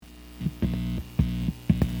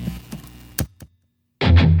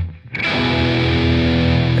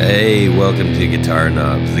Hey, welcome to Guitar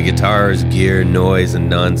Knobs, the guitars, gear, noise, and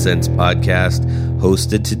nonsense podcast,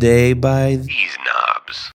 hosted today by these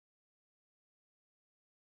knobs.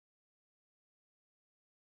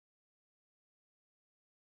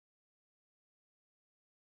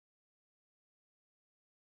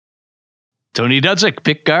 Tony Dudzik,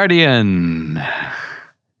 Pick Guardian.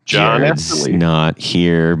 John Jared's Esterly. not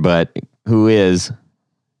here, but who is?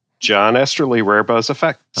 John Esterly, Rare Buzz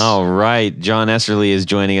Effects. All right, John Esterly is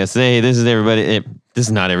joining us. Hey, this is everybody. This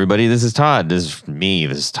is not everybody. This is Todd. This is me.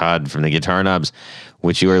 This is Todd from the Guitar Knobs,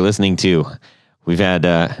 which you are listening to. We've had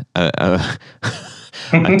a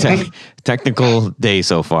technical day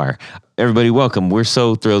so far. Everybody, welcome. We're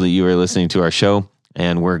so thrilled that you are listening to our show,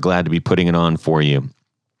 and we're glad to be putting it on for you.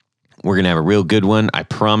 We're going to have a real good one, I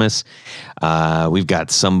promise. We've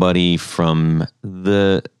got somebody from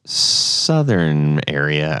the southern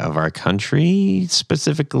area of our country,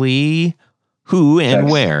 specifically who and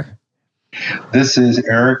Texas. where? This is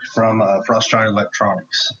Eric from Frost Giant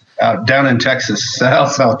Electronics, down in Texas,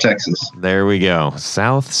 South Texas. There we go.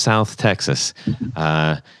 South Texas.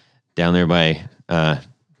 Down there by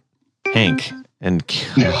Hank. And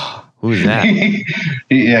who's that?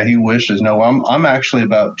 He wishes. No, I'm actually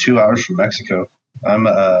about 2 hours from Mexico. I'm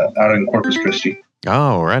out in Corpus Christi.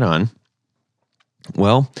 Oh, right on.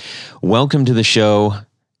 Well, welcome to the show,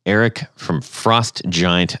 Eric from Frost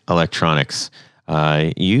Giant Electronics.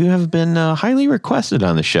 You have been highly requested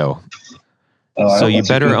on the show, so you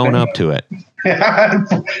better own up to it.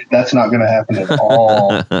 That's not going to happen at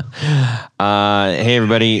all. Hey,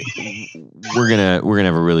 everybody, we're gonna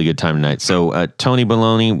have a really good time tonight. So, Tony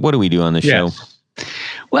Baloney, what do we do on the show?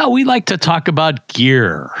 Well, we like to talk about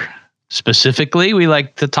gear. Specifically, we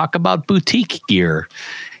like to talk about boutique gear.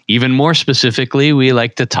 Even more specifically, we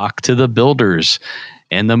like to talk to the builders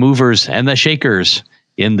and the movers and the shakers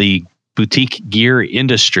in the boutique gear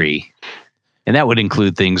industry. And that would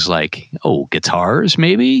include things like, guitars,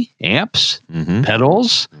 maybe, amps,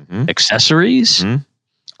 pedals, accessories,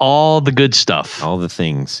 all the good stuff. All the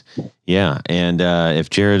things. Yeah. And if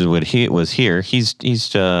Jared was here,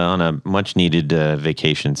 he's on a much needed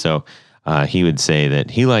vacation. So he would say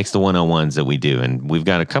that he likes the 101s that we do. And we've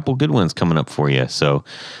got a couple good ones coming up for you. So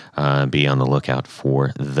be on the lookout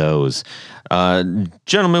for those.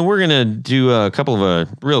 Gentlemen, we're going to do a couple of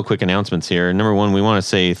real quick announcements here. Number one, we want to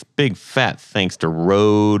say big fat thanks to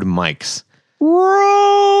Rode Mics for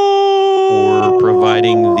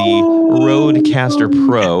providing the Rodecaster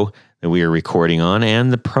Pro that we are recording on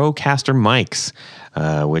and the Procaster mics,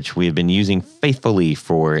 which we have been using faithfully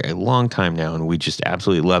for a long time now, and we just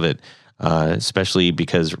absolutely love it, especially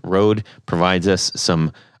because Rode provides us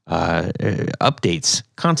some updates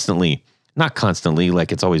constantly. Not constantly,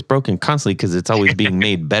 like it's always broken, constantly because it's always being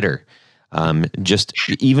made better. Just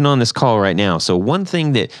even on this call right now. So one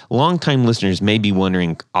thing that longtime listeners may be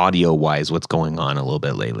wondering audio-wise what's going on a little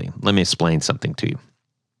bit lately. Let me explain something to you.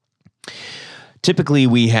 Typically,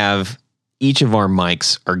 we have each of our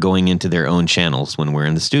mics are going into their own channels when we're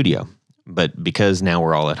in the studio. But because now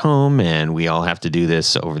we're all at home and we all have to do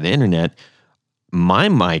this over the internet, my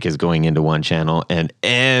mic is going into one channel and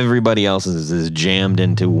everybody else's is jammed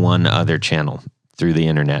into one other channel through the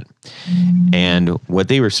internet. And what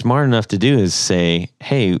they were smart enough to do is say,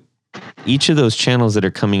 hey, each of those channels that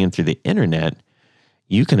are coming in through the internet,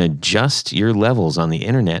 you can adjust your levels on the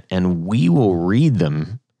internet and we will read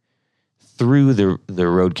them through the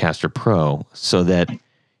Rodecaster Pro so that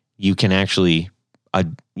you can actually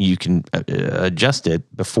adjust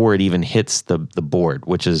it before it even hits the board,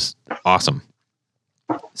 which is awesome.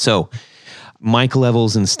 So mic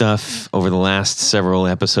levels and stuff over the last several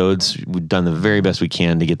episodes, we've done the very best we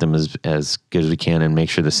can to get them as good as we can and make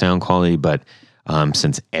sure the sound quality. But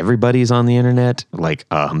since everybody's on the internet, like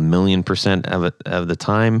 1,000,000% of the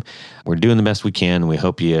time, we're doing the best we can. We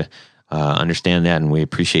hope you understand that, and we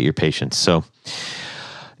appreciate your patience. So,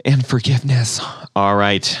 and forgiveness. All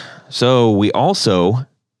right. So we also,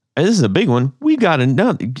 this is a big one. We got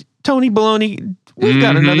another Tony Baloney. We've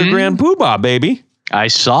got another Grand Poobah, baby. I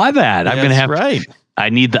saw that. I'm going to have right. I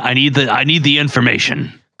need the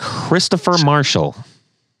information. Christopher Marshall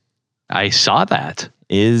I saw that.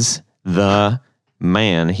 is the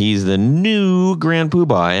man. He's the new Grand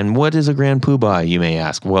Poobah. And what is a Grand Poobah, you may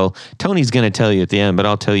ask? Well, Tony's going to tell you at the end, but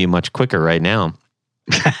I'll tell you much quicker right now.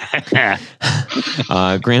 Grand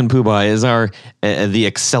Poobah is the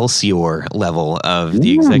Excelsior level of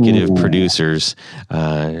the executive producers.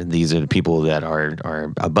 These are the people that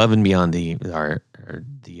are above and beyond the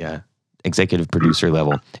executive producer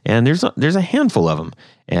level. And there's a handful of them.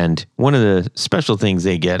 And one of the special things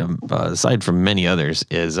they get, aside from many others,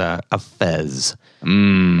 is a fez.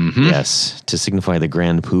 Mm-hmm. Yes, to signify the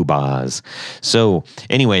grand poobahs. So,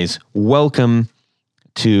 anyways, welcome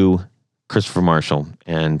to Christopher Marshall,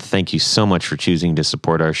 and thank you so much for choosing to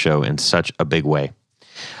support our show in such a big way.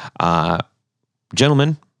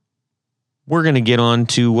 Gentlemen, we're going to get on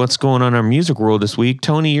to what's going on in our music world this week.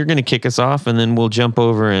 Tony, you're going to kick us off, and then we'll jump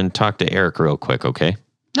over and talk to Eric real quick, okay?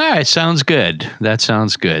 All right, sounds good. That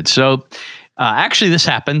sounds good. So, actually, this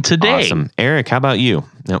happened today. Awesome. Eric, how about you?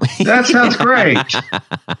 No. That sounds great.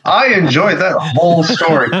 I enjoyed that whole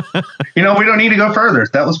story. We don't need to go further.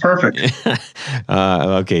 That was perfect.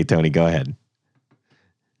 Okay, Tony, go ahead.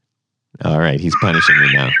 All right, he's punishing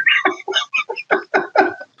me now.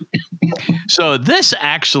 So this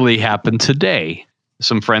actually happened today.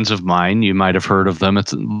 Some friends of mine, you might have heard of them.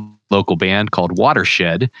 It's a local band called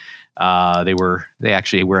Watershed. They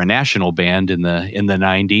actually were a national band in the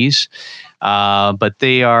 90s. But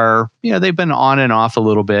they are, they've been on and off a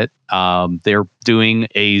little bit. They're doing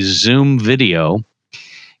a Zoom video,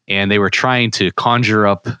 and they were trying to conjure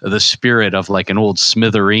up the spirit of like an old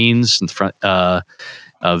Smithereens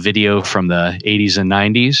video from the 80s and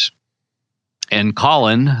 90s. And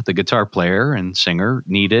Colin, the guitar player and singer,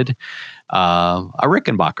 needed a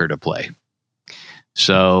Rickenbacker to play.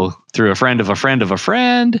 So through a friend of a friend of a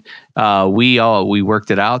friend, we worked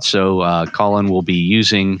it out. So Colin will be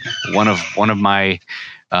using one of my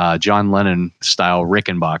John Lennon style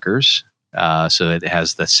Rickenbackers. So it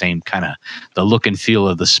has the same kind of the look and feel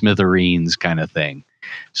of the Smithereens kind of thing.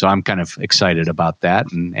 So I'm kind of excited about that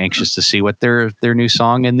and anxious to see what their new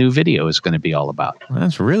song and new video is going to be all about. Well,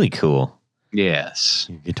 that's really cool. Yes.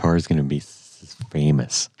 Your guitar is going to be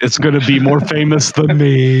famous. It's going to be more famous than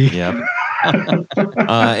me. Yep.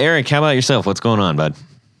 Eric, how about yourself? What's going on, bud?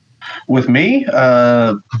 With me,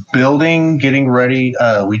 building, getting ready.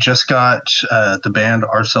 We just got the band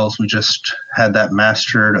ourselves. We just had that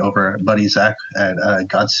mastered over at Buddy Zach at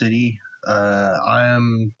God City. I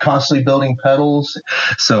am constantly building pedals,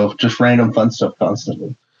 so just random fun stuff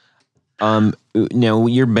constantly. Now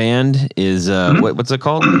your band is what's it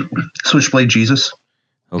called? Switchblade Jesus.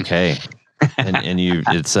 Okay, and you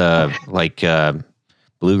it's like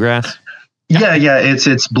bluegrass. Yeah,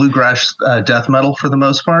 it's bluegrass death metal for the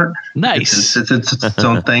most part. Nice. It's its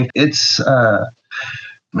own thing. It's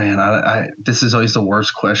man, I this is always the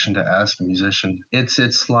worst question to ask a musician.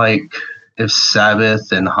 It's like if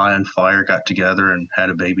Sabbath and High on Fire got together and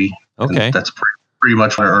had a baby. Okay, and that's pretty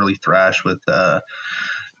much my early thrash with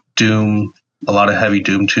doom, a lot of heavy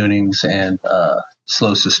doom tunings and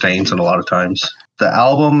slow sustains, and a lot of times the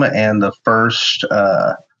album and the first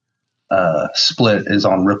split is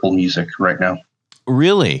on Ripple Music right now.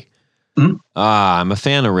 Really? Mm-hmm. I'm a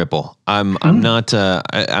fan of Ripple. I'm not.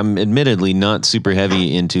 I'm admittedly not super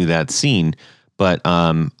heavy into that scene, but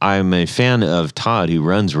I'm a fan of Todd, who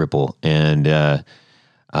runs Ripple, and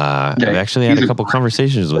I've actually had a couple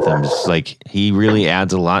conversations with him. Just like he really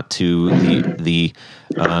adds a lot to the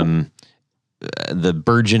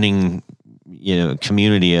burgeoning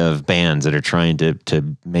community of bands that are trying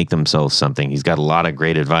to make themselves something. He's got a lot of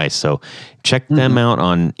great advice. So check them out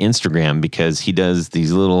on Instagram, because he does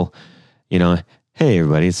these little, hey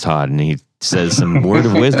everybody, it's Todd. And he says some word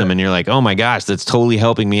of wisdom, and you're like, oh my gosh, that's totally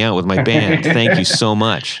helping me out with my band. Thank you so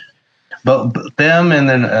much. But them, and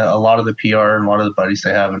then a lot of the PR and a lot of the buddies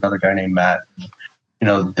they have, another guy named Matt,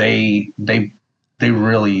 they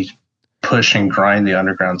really push and grind the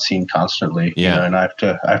underground scene constantly. Yeah. And I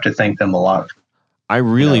have to thank them a lot. I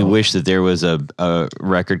really wish that there was a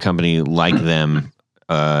record company like them,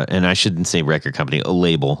 and I shouldn't say record company, a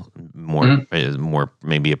label more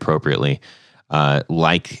maybe appropriately,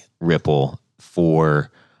 like Ripple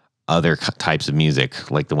for other types of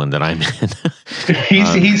music, like the one that I'm in.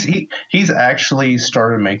 He's actually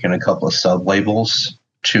started making a couple of sub labels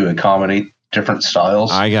to accommodate different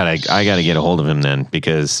styles. I gotta get a hold of him then,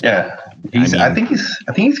 because I think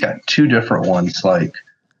he's got two different ones. Like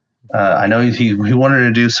I know he wanted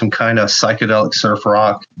to do some kind of psychedelic surf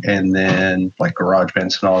rock, and then like garage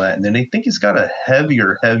bands and all that, and then I think he's got a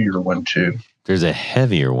heavier one too. There's a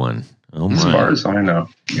heavier one. Oh my. As far as I know.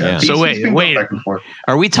 Yeah. So wait, back and forth.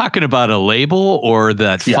 are we talking about a label or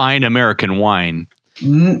that fine American wine?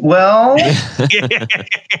 Well,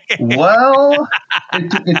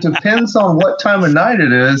 it depends on what time of night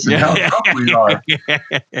it is and how drunk we are.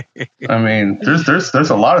 I mean, there's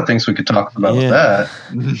a lot of things we could talk about with that.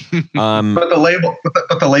 But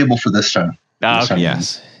the label for this time. Okay.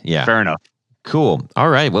 Yes. Yeah. Fair enough. Cool. All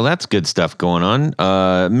right. Well, that's good stuff going on.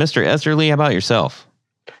 Mr. Esterly, how about yourself?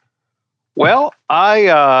 Well,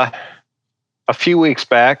 I a few weeks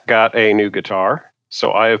back, got a new guitar.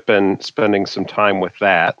 So I have been spending some time with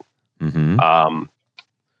that. Mm-hmm.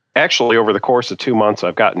 Actually, over the course of 2 months,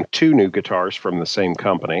 I've gotten 2 new guitars from the same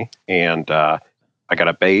company. And I got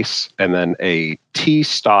a bass and then a T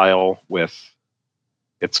style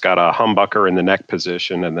it's got a humbucker in the neck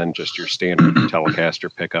position and then just your standard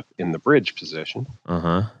Telecaster pickup in the bridge position.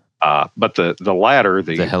 Uh-huh. But the latter,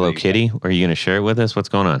 The Hello Kitty, are you going to share it with us? What's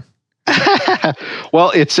going on?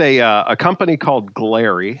 Well, it's a company called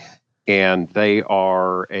Glary, and they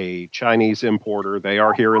are a Chinese importer. They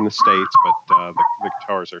are here in the States, but the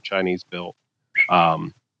guitars are Chinese built.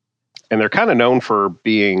 And they're kind of known for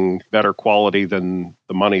being better quality than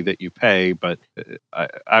the money that you pay. But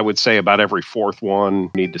I would say about every fourth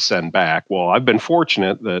one you need to send back. Well, I've been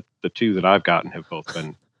fortunate that the 2 that I've gotten have both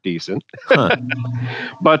been decent. Huh.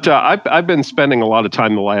 But I've been spending a lot of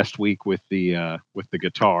time the last week with the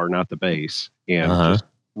guitar, not the bass, and just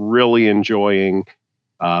really enjoying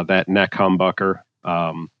that neck humbucker.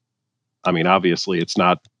 I mean, obviously, it's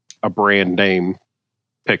not a brand name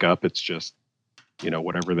pickup. It's just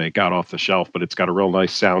whatever they got off the shelf, but it's got a real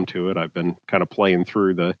nice sound to it. I've been kind of playing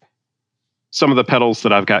through some of the pedals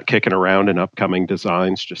that I've got kicking around in upcoming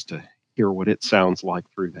designs just to hear what it sounds like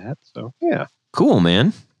through that. So yeah, Cool,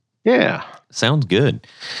 man. yeah. Sounds good.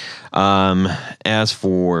 As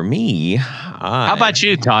for me, How about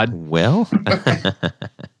you, Todd? Well,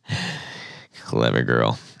 clever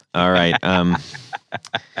girl. All right.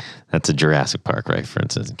 That's a Jurassic Park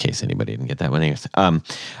reference, in case anybody didn't get that one. Anyways,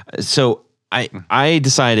 so I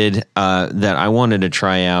decided that I wanted to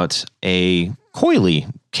try out a coily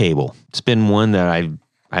cable. It's been one that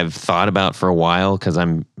I've thought about for a while because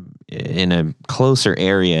I'm in a closer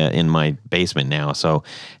area in my basement now. So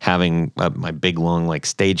having my big long like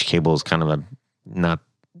stage cable is kind of not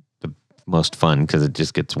the most fun because it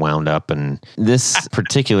just gets wound up. And this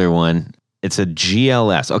particular one, it's a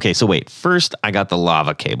GLS. Okay, so wait. First, I got the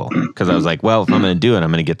lava cable because I was like, well, if I'm going to do it, I'm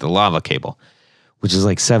going to get the lava cable, which is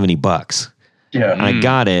like $70. Yeah. I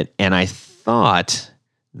got it, and I thought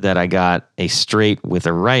that I got a straight with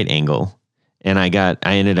a right angle, and I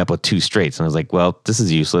ended up with 2 straights, and I was like, well, this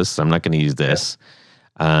is useless. I'm not going to use this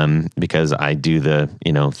because I do the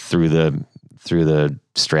through the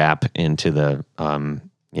strap into the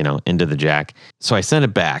into the jack. So I sent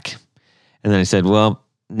it back, and then I said, well,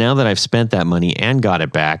 now that I've spent that money and got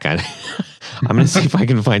it back, I'm going to see if I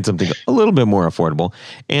can find something a little bit more affordable.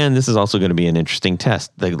 And this is also going to be an interesting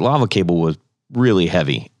test. The lava cable was really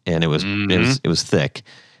heavy, and it was thick,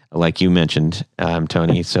 like you mentioned,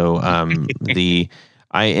 Tony. So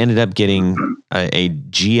I ended up getting a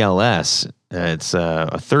GLS. It's a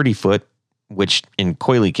 30-foot, which in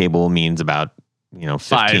coily cable means about 15,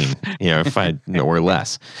 5 or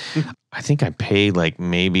less. I think I paid like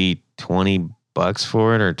maybe $20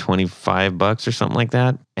 for it or $25 or something like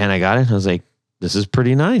that. And I got it and I was like, this is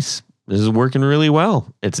pretty nice. This is working really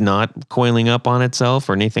well. It's not coiling up on itself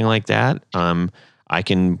or anything like that. I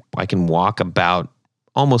can walk about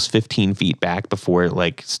almost 15 feet back before it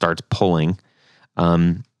like starts pulling.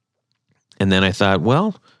 And then I thought,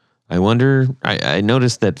 well, I wonder, I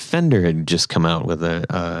noticed that Fender had just come out with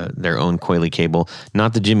their own coily cable,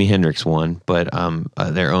 not the Jimi Hendrix one, but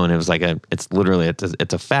their own. It was like it's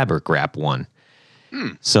a fabric wrap one.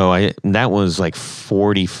 So that was like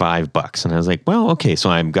 $45, and I was like, well, okay. So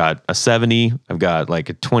I've got a 70, I've got like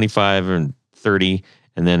a 25 and 30,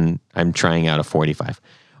 and then I'm trying out a 45.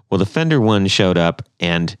 Well, the Fender one showed up,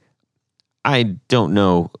 and I don't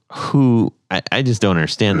know I just don't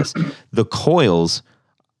understand this. The coils,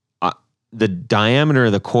 the diameter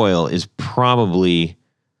of the coil is probably,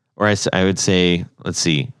 or I would say, let's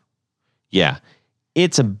see. Yeah,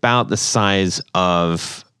 it's about the size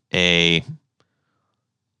of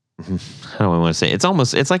how do I want to say? It's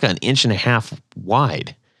like an 1.5 inches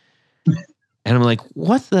wide. And I'm like,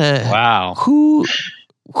 what the? Wow. Who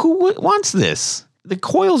wants this? The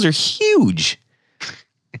coils are huge.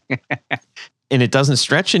 And it doesn't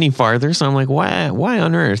stretch any farther. So I'm like, why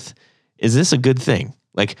on earth is this a good thing?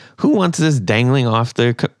 Like, who wants this dangling off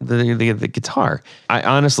the guitar?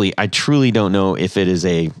 I truly don't know if it is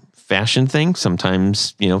a fashion thing.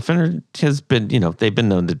 Sometimes, Fender has been, they've been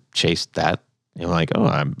known to chase that. Like,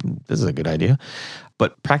 this is a good idea.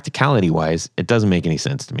 But practicality wise, it doesn't make any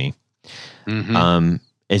sense to me. Mm-hmm.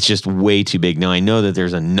 It's just way too big. Now I know that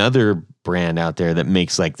there's another brand out there that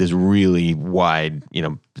makes like this really wide,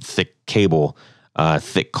 thick cable,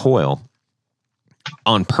 thick coil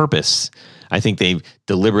on purpose. I think they've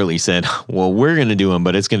deliberately said, well, we're going to do them,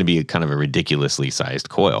 but it's going to be kind of a ridiculously sized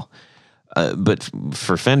coil. But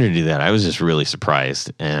for Fender to do that, I was just really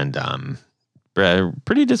surprised. And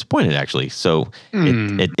pretty disappointed actually. So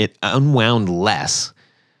it unwound less,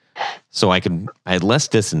 so I had less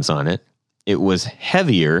distance on it. It was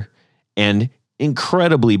heavier and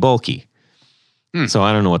incredibly bulky. So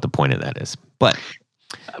I don't know what the point of that is, but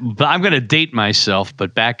I'm going to date myself.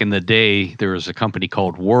 But back in the day, there was a company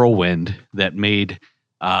called Whirlwind that made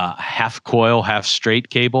half coil, half straight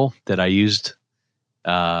cable that I used.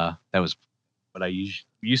 That was what I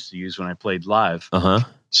used to use when I played live.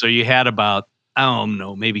 So you had about, I don't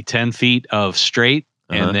know, maybe 10 feet of straight,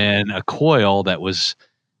 and then a coil that was,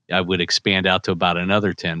 I would expand out to about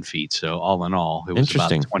another 10 feet. So all in all, it was about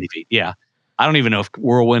 20 feet. Yeah. I don't even know if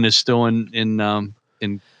Whirlwind is still in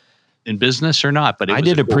business or not, but I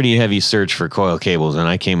did a pretty heavy search for coil cables, and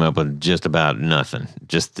I came up with just about nothing,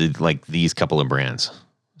 just like these couple of brands.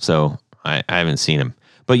 So I haven't seen them.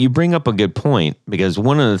 But you bring up a good point, because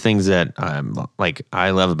one of the things that I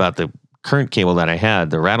love about the current cable that I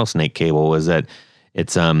had, the Rattlesnake cable, was that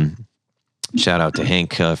it's shout out to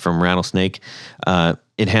Hank from Rattlesnake.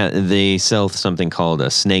 They sell something called a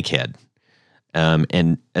snakehead,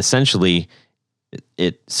 and essentially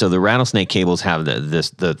so the Rattlesnake cables have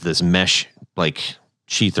this mesh like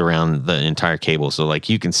sheath around the entire cable, so like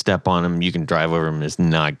you can step on them, you can drive over them, it's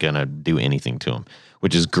not gonna do anything to them,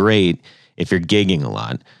 which is great if you're gigging a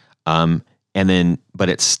lot. But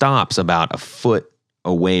it stops about a foot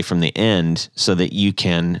away from the end so that you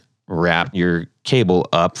can wrap your cable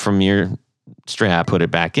up from your strap, put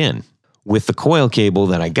it back in. With the coil cable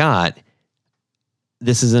that I got,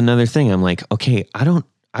 this is another thing. I'm like, okay, I don't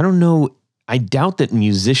know. I doubt that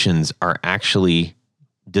musicians are actually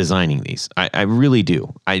designing these. I really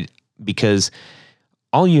do. Because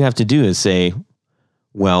all you have to do is say,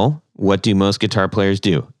 well, what do most guitar players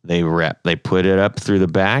do? They put it up through the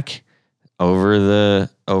back over the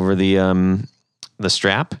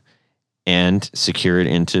strap and secure it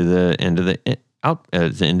into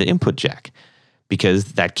the input jack, because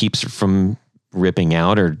that keeps it from ripping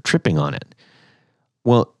out or tripping on it.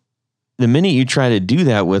 Well, the minute you try to do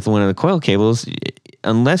that with one of the coil cables,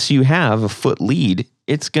 unless you have a foot lead,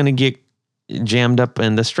 it's going to get jammed up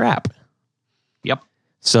in the strap. Yep.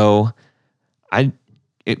 So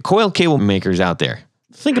coil cable makers out there,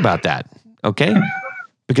 think about that, okay?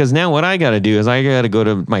 Because now what I got to do is I got to go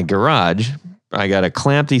to my garage. I got to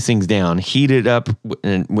clamp these things down, heat it up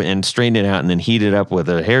and straighten it out, and then heat it up with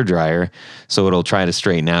a hairdryer so it'll try to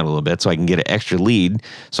straighten out a little bit so I can get an extra lead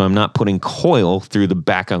so I'm not putting coil through the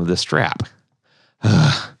back of the strap.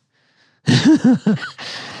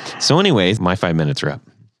 So anyways, my 5 minutes are up.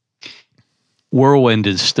 Whirlwind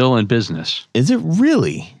is still in business. Is it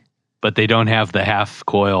really? But they don't have the half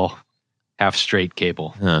coil, half straight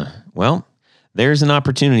cable. Well, there's an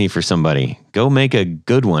opportunity for somebody. Go make a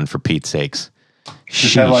good one, for Pete's sakes.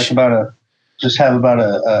 Just have about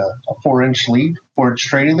a 4-inch lead, 4-inch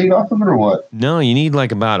straight lead off of it, or what? No, you need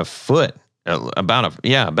like about a foot, about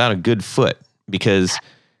a good foot, because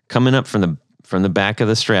coming up from the back of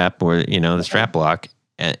the strap, or the strap block,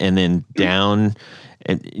 and then down,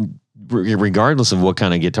 and regardless of what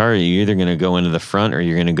kind of guitar, you're either going to go into the front or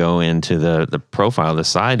you're going to go into the profile, the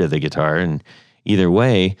side of the guitar, and either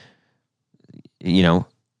way,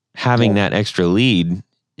 having that extra lead,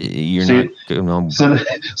 you're not. So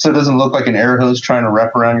it doesn't look like an air hose trying to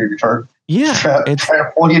wrap around your guitar. Yeah, trying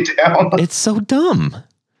to pull you down. It's so dumb.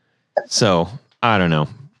 So I don't know.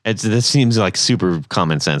 This seems like super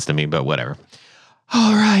common sense to me, but whatever.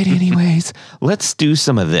 All right. Anyways, let's do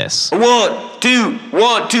some of this. 1, 2,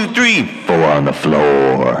 1, 2, 3. 4 on the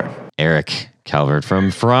floor. Eric Calvert from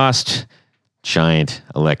Frost Giant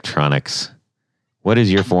Electronics. What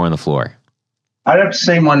is your 4 on the floor? I'd have to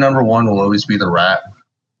say my number one will always be the Rat.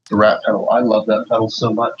 The Rat pedal. I love that pedal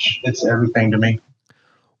so much. It's everything to me.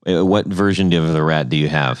 What version of the Rat do you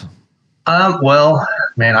have? Well,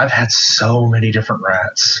 man, I've had so many different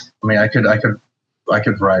Rats. I mean, I could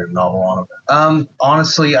write a novel on them.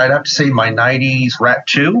 Honestly, I'd have to say my 90s Rat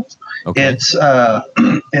 2. Okay.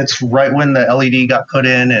 It's right when the LED got put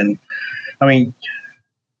in, and I mean,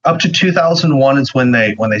 up to 2001 is when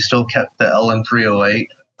they still kept the LM308.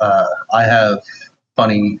 I have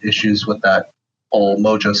funny issues with that whole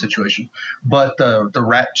Mojo situation, but the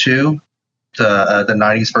Rat 2, the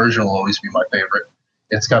 90s version, will always be my favorite.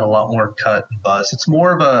 It's got a lot more cut and buzz. It's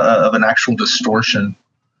more of an actual distortion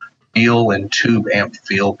feel and tube amp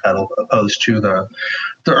feel pedal, opposed to the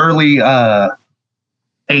early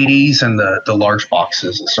 80s and the large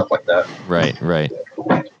boxes and stuff like that. Right.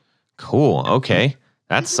 Cool. Okay.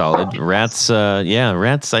 That's solid. Rats,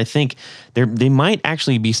 Rats, I think they might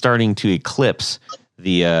actually be starting to eclipse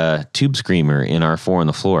the Tube Screamer in our 4 on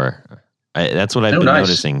the floor. That's what I've been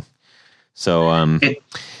noticing. So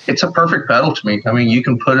it's a perfect pedal to me. I mean, you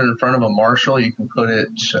can put it in front of a Marshall, you can put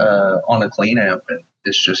it on a clean amp, and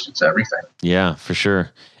it's everything. Yeah, for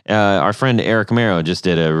sure. Our friend Eric Mero just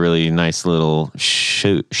did a really nice little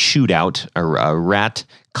shootout, a rat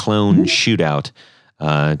clone shootout.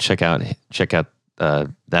 Check out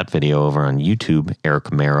that video over on YouTube,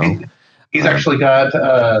 Eric Mero. He's actually got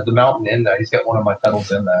the Mountain in that. He's got one of my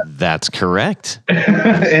pedals in that. That's correct.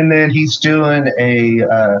 And then he's doing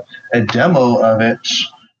a demo of it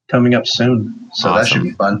coming up soon. So Awesome. That should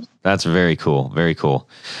be fun. That's very cool. Very cool.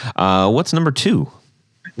 What's number 2?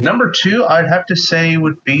 Number 2, I'd have to say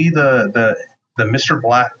would be the Mr.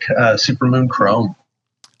 Black Supermoon Chrome.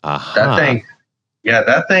 That thing. Yeah,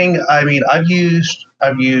 that thing. I mean, I've used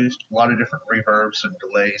a lot of different reverbs and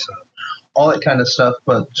delays and all that kind of stuff.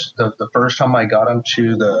 But the first time I got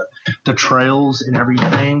into the trails and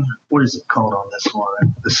everything, what is it called on this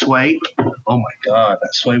one? The Sway. Oh my God,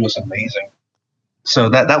 that Sway was amazing. So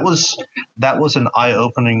that was an eye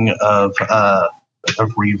opening of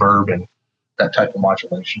reverb and that type of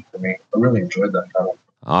modulation for me. I really enjoyed that pedal.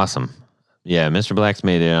 Awesome. Yeah, Mr. Black's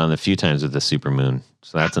made it on a few times with the Supermoon.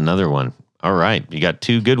 So that's another one. All right. You got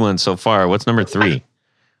 2 good ones so far. What's number 3?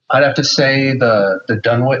 I'd have to say the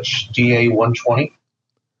Dunwich DA120.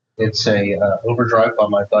 It's a overdrive by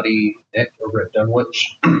my buddy Nick over at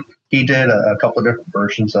Dunwich. He did a couple of different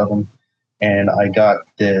versions of them, and I got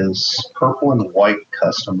this purple and white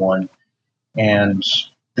custom one. And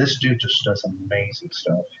this dude just does amazing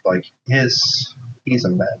stuff. Like he's a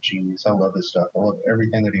mad genius. I love his stuff. I love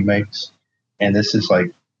everything that he makes. And this is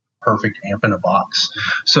like perfect amp in a box.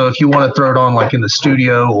 So if you want to throw it on like in the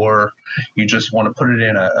studio, or you just want to put it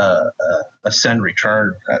in a send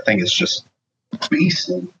return, I think it's just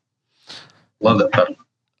beastly. Love that pedal.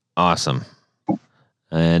 Awesome.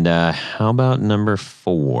 And how about number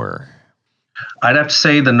 4? I'd have to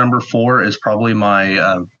say the number 4 is probably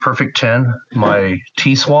my Perfect 10, my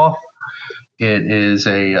T-Swath. It is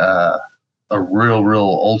a real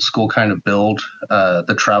old school kind of build.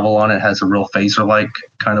 The travel on it has a real phaser-like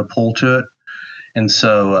kind of pull to it. And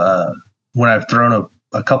so when I've thrown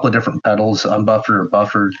a couple of different pedals, unbuffered or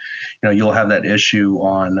buffered, you'll have that issue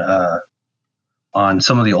on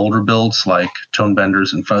some of the older builds like Tone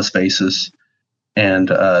Benders and Fuzz Faces. And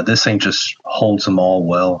this thing just holds them all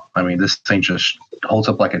well. I mean, this thing just holds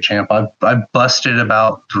up like a champ. I've busted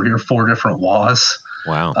about 3 or 4 different wahs.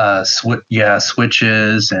 Wow.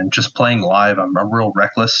 Switches, and just playing live. I'm real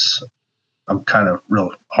reckless. I'm kind of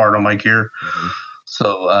real hard on my gear. Mm-hmm.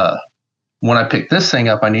 So when I picked this thing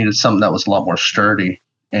up, I needed something that was a lot more sturdy.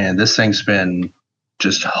 And this thing's been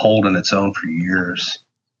just holding its own for years.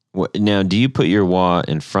 Now, do you put your wah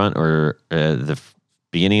in front or the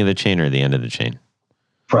beginning of the chain or the end of the chain?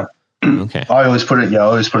 Front. Okay. I always put it in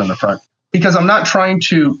the front, because I'm not trying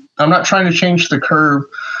to change the curve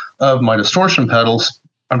of my distortion pedals.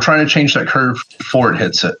 I'm trying to change that curve before it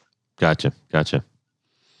hits it. Gotcha.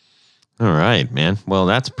 All right, man. Well,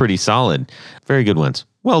 that's pretty solid. Very good ones.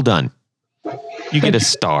 Well done. You get a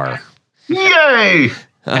star. Yay!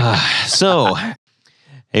 So,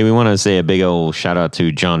 hey, we want to say a big old shout out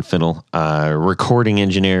to John Fiddle, recording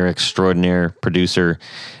engineer extraordinaire, producer,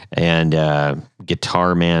 and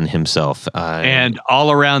guitar man himself. And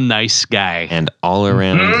all around nice guy. And all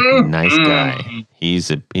around nice guy.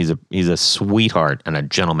 He's a sweetheart and a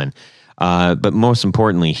gentleman. But most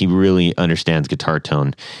importantly, he really understands guitar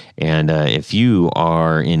tone. And if you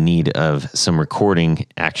are in need of some recording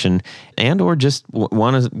action and or just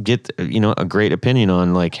want to get a great opinion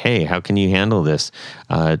on like, hey, how can you handle this?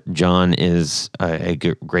 John is a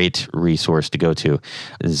great resource to go to.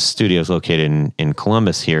 His studio is located in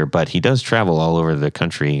Columbus here, but he does travel all over the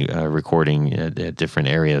country recording at different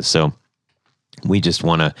areas. So we just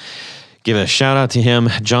want to give a shout out to him,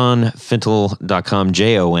 johnfintel.com,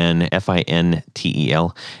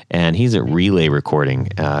 JONFINTEL, and he's at Relay Recording.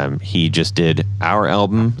 He just did our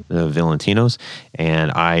album, The Valentinos,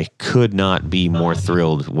 and I could not be more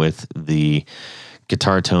thrilled with the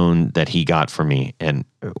guitar tone that he got for me. And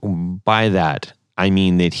by that, I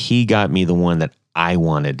mean that he got me the one that I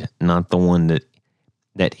wanted, not the one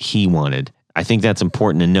that he wanted. I think that's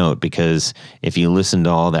important to note, because if you listen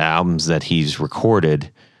to all the albums that he's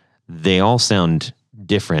recorded, they all sound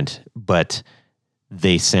different, but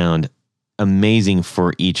they sound amazing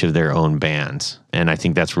for each of their own bands. And I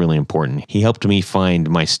think that's really important. He helped me find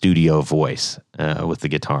my studio voice with the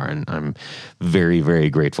guitar, and I'm very, very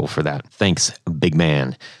grateful for that. Thanks, big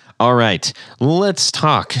man. All right, let's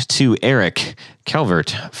talk to Eric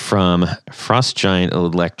Calvert from Frost Giant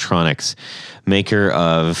Electronics, maker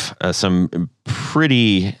of some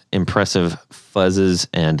pretty impressive fuzzes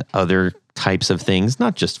and other types of things,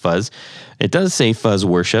 not just fuzz. It does say fuzz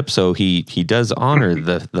worship, so he does honor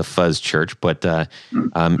the fuzz church, but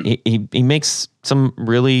he makes some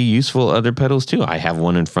really useful other pedals too. I have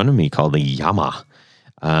one in front of me called the Yama.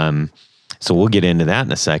 So we'll get into that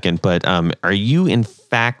in a second. But are you in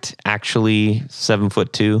fact actually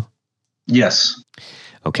 7'2"? Yes.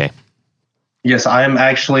 Okay. Yes, I am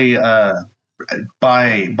actually.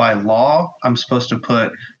 By law, I'm supposed to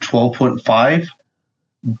put 12.5,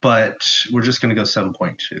 but we're just going to go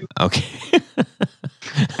 7.2. Okay.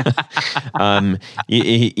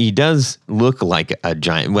 He does look like a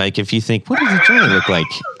giant. Like if you think, what does a giant look like?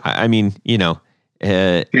 I mean, you know.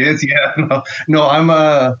 It is, yeah. No, I'm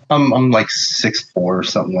like 6'4" or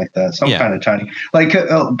something like that. So I'm kind of tiny. Like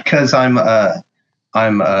because I'm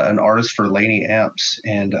an artist for Laney Amps,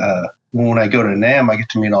 and when I go to NAMM, I get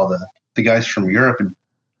to meet all the guys from Europe, and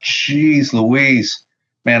geez Louise,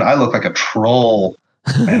 man, I look like a troll.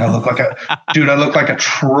 Man, I look like a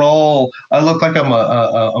troll. I look like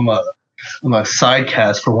I'm a side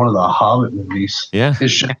cast for one of the Hobbit movies. Yeah.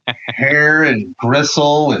 It's just hair and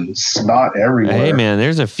gristle and snot everywhere. Hey man,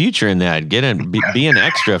 there's a future in that. Be an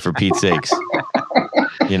extra for Pete's sakes.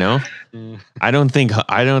 You know? I don't think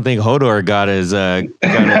Hodor got his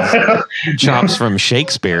chops from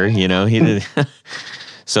Shakespeare, you know. He did.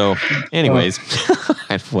 So, anyways,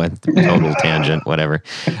 I went total tangent, whatever.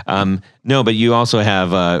 No, but you also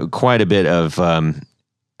have quite a bit of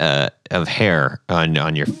hair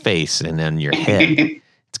on your face and then your head.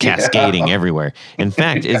 It's cascading everywhere. In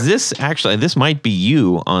fact, is this actually? This might be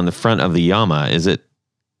you on the front of the Yama. Is it?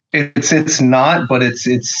 It's not, but it's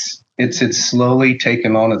slowly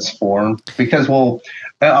taken on its form because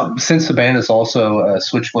since the band is also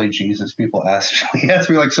Switchblade Jesus, people ask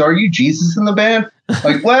me like, so are you Jesus in the band?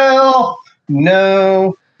 Like, well,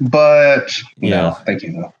 no, but no, thank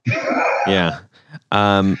you though. Yeah.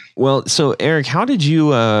 Well, so Eric, how did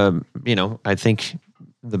you, I think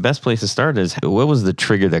the best place to start is what was the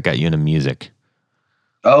trigger that got you into music?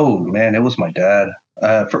 Oh man, it was my dad.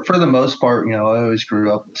 For the most part, I always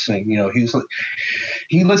grew up listening.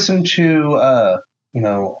 He listened to,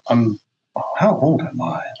 how old am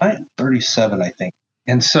I? I am 37, I think.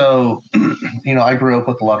 And so, I grew up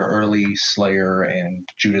with a lot of early Slayer and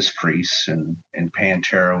Judas Priest and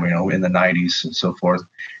Pantera, in the 90s and so forth.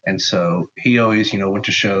 And so he always, went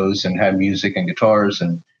to shows and had music and guitars.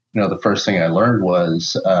 And, the first thing I learned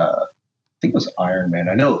was, I think it was Iron Man.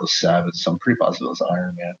 I know it was Sabbath, so I'm pretty positive it was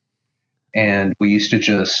Iron Man. And we used to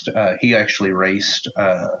just, he actually raced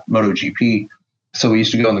MotoGP. So we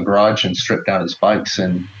used to go in the garage and strip down his bikes.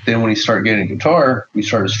 And then when he started getting a guitar, we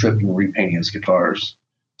started stripping and repainting his guitars.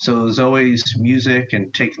 So it was always music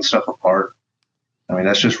and taking stuff apart. I mean,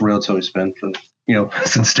 that's just real. It's always been from,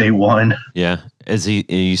 since day one. Yeah. Is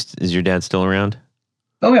your dad still around?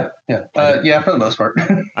 Oh, yeah. Yeah. Yeah, for the most part.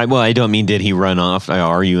 I don't mean, did he run off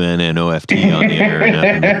RUN and OFT on the air or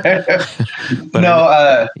nothing? But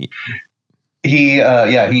no, he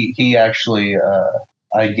actually,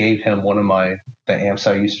 I gave him one of the amps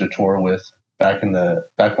I used to tour with back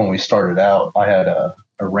when we started out. I had a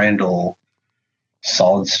Randall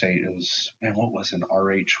solid state. It was, what was an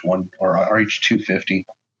RH1 or RH250.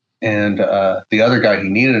 And the other guy, he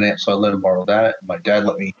needed an amp, so I let him borrow that. My dad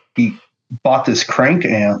he bought this crank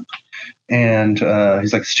amp, and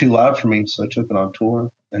he's like, it's too loud for me, so I took it on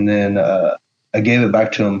tour. And then I gave it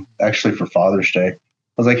back to him actually for Father's Day. I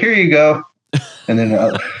was like, here you go. And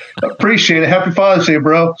then appreciate it. Happy Father's Day,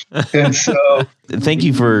 bro. And so thank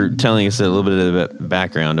you for telling us a little bit of the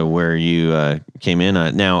background of where you came in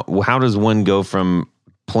on. Now, how does one go from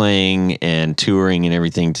playing and touring and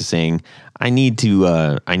everything to saying, I need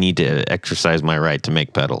to exercise my right to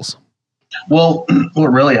make pedals? Well, what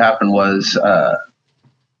really happened was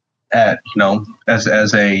as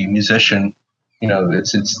a musician,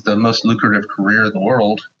 it's the most lucrative career in the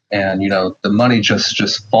world. And, the money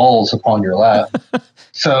just falls upon your lap.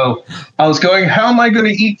 So I was going, how am I going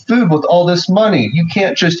to eat food with all this money? You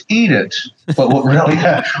can't just eat it. But what really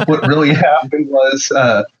happened was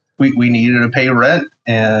we needed to pay rent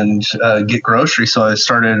and get groceries. So I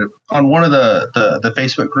started on one of the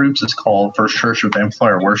Facebook groups. It's called First Church of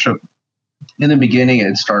Amplifier Worship. In the beginning,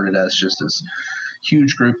 it started as just this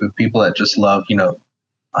huge group of people that just love,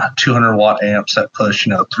 200-watt amps that push,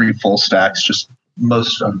 3 full stacks, just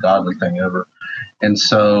most ungodly thing ever. And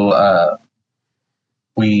so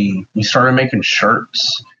we started making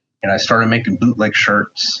shirts, and I started making bootleg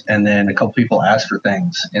shirts, and then a couple people asked for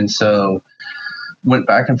things, and so went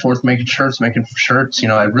back and forth making shirts.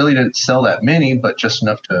 I really didn't sell that many, but just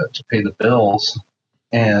enough to pay the bills.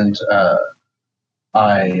 And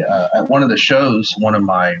I at one of the shows, one of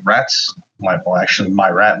my Rats my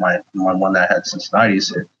rat, my one that I had since the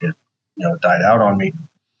 90s, it died out on me.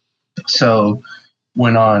 So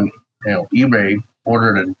went on eBay,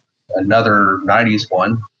 ordered another 90s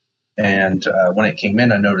one, and when it came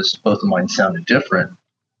in, I noticed both of mine sounded different.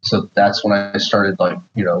 So that's when I started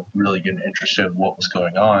really getting interested in what was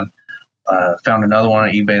going on. Found another one on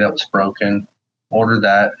eBay that was broken, ordered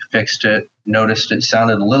that, fixed it, noticed it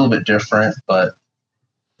sounded a little bit different, but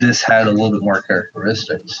this had a little bit more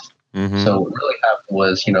characteristics. Mm-hmm. So what really happened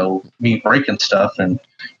was, me breaking stuff and,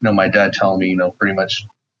 my dad telling me, pretty much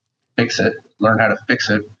fix it, learn how to fix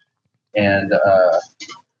it. And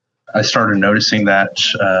I started noticing that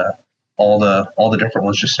all the different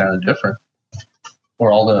ones just sounded different,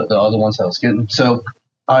 or all the other ones I was getting. So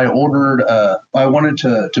I ordered, I wanted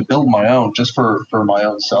to build my own just for my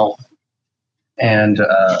own self. And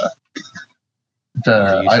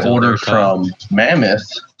I ordered from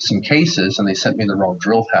Mammoth some cases, and they sent me the wrong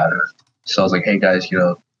drill pattern. So I was like, hey guys,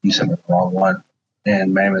 you sent me the wrong one.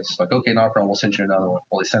 And Mammoth's like, okay, no problem, we'll send you another one.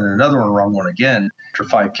 Well, they sent another one, wrong one again. After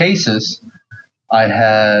 5 cases, I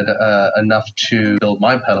had enough to build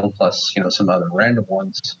my pedal plus, some other random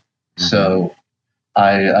ones. Mm-hmm. So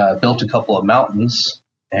I built a couple of mountains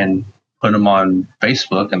and put them on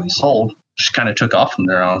Facebook, and they sold. Just kind of took off from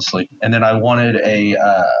there, honestly. And then I wanted a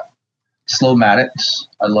Slowmatics.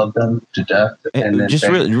 I love them to death. And then just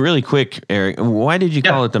really quick, Eric, why did you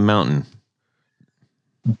call it the Mountain?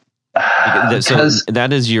 So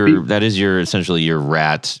that is your essentially your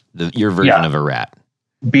rat, your version of a rat.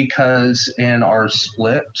 Because in our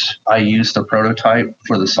split, I used the prototype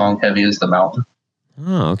for the song "Heavy as the Mountain."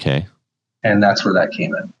 Oh, okay. And that's where that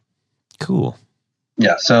came in. Cool.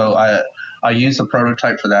 Yeah, so I used the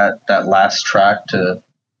prototype for that last track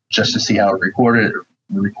just to see how it recorded. It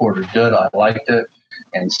recorded good. I liked it,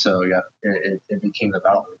 and so it became the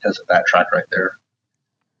Mountain because of that track right there.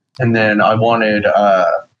 And then I wanted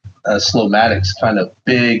a Slowmatics kind of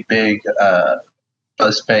big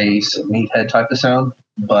buzz bass and meathead type of sound.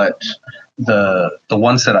 But the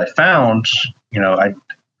ones that I found,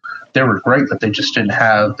 they were great, but they just didn't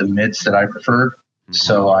have the mids that I preferred. Mm-hmm.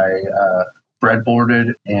 So I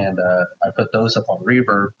breadboarded and I put those up on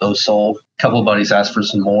Reverb. Those sold. A couple of buddies asked for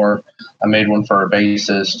some more. I made one for our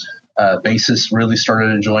bassist. Bassist really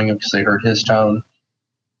started enjoying it because they heard his tone.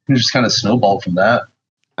 It just kind of snowballed from that.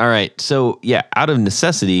 All right. So out of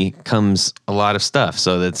necessity comes a lot of stuff.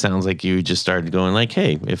 So that sounds like you just started going like,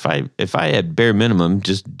 hey, if I had bare minimum,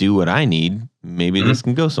 just do what I need, maybe this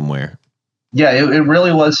can go somewhere. Yeah, it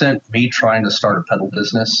really wasn't me trying to start a pedal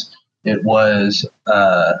business. It was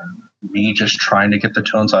me just trying to get the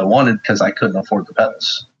tones I wanted because I couldn't afford the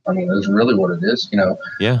pedals. I mean, that's really what it is.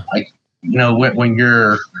 Yeah. When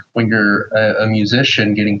you're a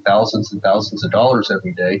musician getting thousands and thousands of dollars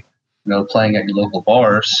every day, playing at your local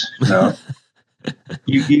bars,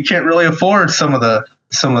 you can't really afford some of the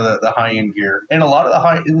high end gear. And a lot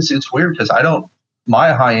of the it's weird because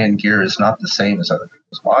my high end gear is not the same as other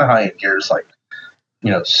people's. My high end gear is like,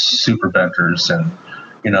 super benders and,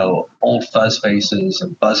 old fuzz basses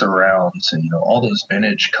and buzz arounds and, all those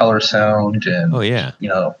vintage color sound. And,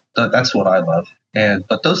 that's what I love.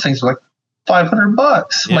 But those things are like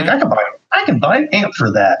 $500. Yeah. Like I can buy an amp for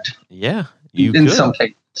that. Yeah. In some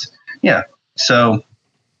cases. Yeah. So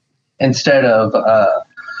instead of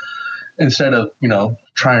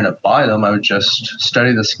trying to buy them, I would just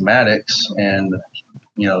study the schematics and,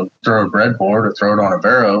 throw a breadboard or throw it on a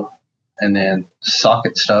Vero and then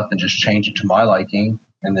socket stuff and just change it to my liking.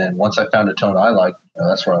 And then once I found a tone I like,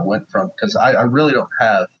 that's where I went from, because I really don't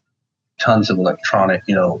have tons of electronic,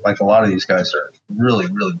 like a lot of these guys are really,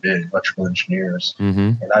 really big electrical engineers.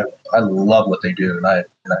 Mm-hmm. And I love what they do. And I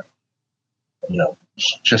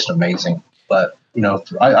it's just amazing. But,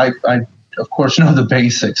 I of course know the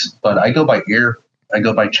basics, but I go by ear. I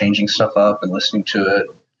go by changing stuff up and listening to it,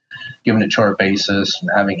 giving it to our bassist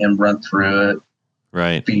and having him run through it.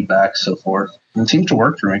 Right. Feedback, so forth. And it seems to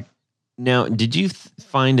work for me. Now, did you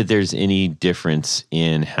find that there's any difference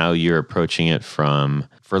in how you're approaching it from,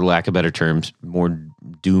 for lack of better terms, more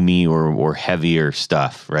doomy or heavier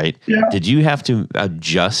stuff, right? Yeah. Did you have to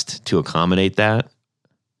adjust to accommodate that?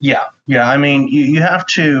 Yeah. I mean, you have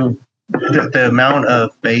to, the amount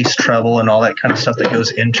of bass, treble, and all that kind of stuff that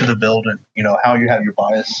goes into the build and, how you have your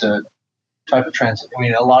bias set, type of transit. I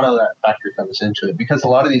mean, a lot of that factor comes into it because a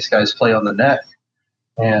lot of these guys play on the neck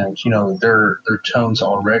and, their tone's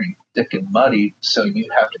already thick and muddy. So you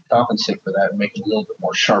have to compensate for that and make it a little bit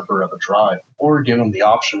more sharper of a drive, or give them the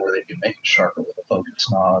option where they can make it sharper with a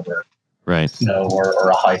focus knob or, right. Or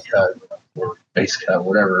a high cut or bass cut,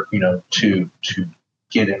 whatever, to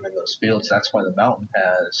get him in those fields. That's why the Mountain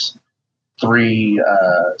has 3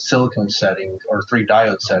 silicone settings or 3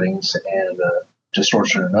 diode settings and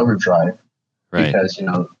distortion and overdrive. Right. Because,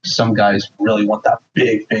 some guys really want that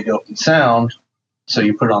big, big open sound. So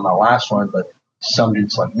you put it on the last one, but some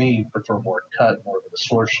dudes like me prefer more cut, more of a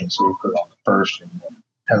distortion. So we put it on the first and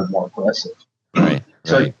have it more aggressive. Right.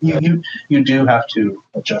 So you do have to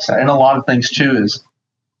adjust that. And a lot of things too is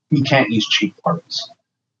you can't use cheap parts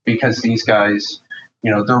because these guys,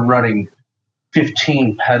 they're running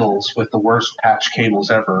 15 pedals with the worst patch cables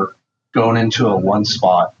ever going into a one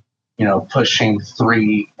spot, pushing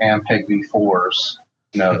 3 Ampeg V4s.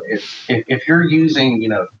 If you're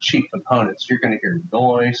using, cheap components, you're going to hear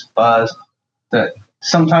noise, buzz. That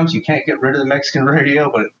sometimes you can't get rid of the Mexican radio,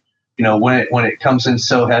 but when it comes in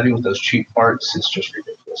so heavy with those cheap parts, it's just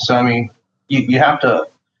ridiculous. So I mean,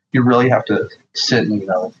 you really have to sit and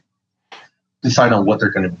decide on what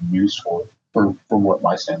they're going to be used for from what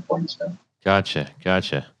my standpoint has been. Gotcha.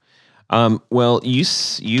 Well, you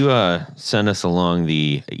sent us along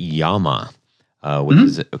the Yama, which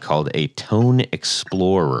is called a Tone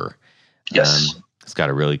Explorer. Yes. It's got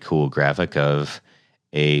a really cool graphic of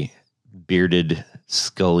a bearded,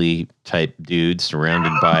 scully type dude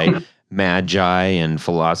surrounded by magi and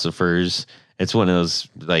philosophers. It's one of those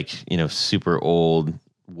super old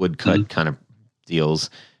woodcut kind of deals.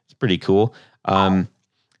 It's pretty cool.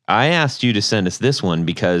 I asked you to send us this one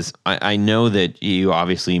because I know that you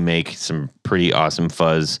obviously make some pretty awesome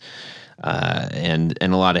fuzz and a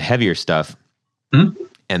lot of heavier stuff.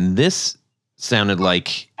 And this sounded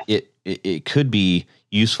like it could be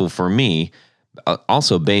useful for me,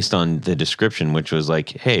 also based on the description, which was like,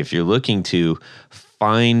 hey, if you're looking to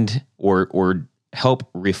find or help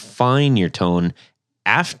refine your tone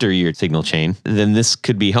after your signal chain, then this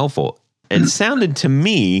could be helpful. It sounded to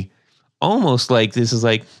me almost like this is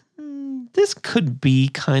like, this could be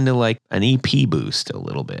kind of like an EP boost a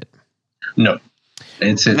little bit. No,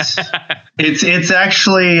 it's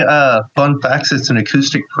actually fun facts. It's an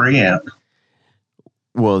acoustic preamp.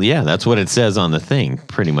 Well, yeah, that's what it says on the thing,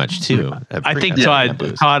 pretty much too. I think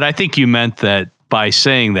Todd, I think you meant that by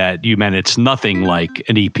saying that you meant it's nothing like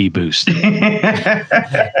an EP boost.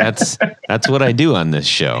 That's what I do on this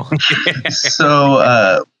show.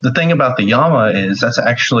 So the thing about the Yama is that's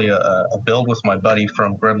actually a build with my buddy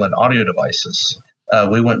from Gremlin Audio Devices.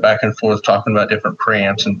 We went back and forth talking about different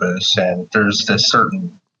preamps and boosts, and there's this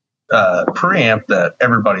certain preamp that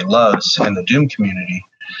everybody loves in the Doom community.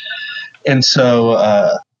 And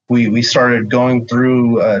so we started going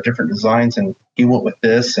through different designs, and he went with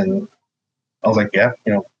this, and I was like, yeah,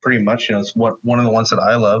 pretty much, it's one of the ones that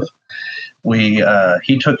I love.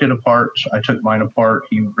 He took it apart. I took mine apart.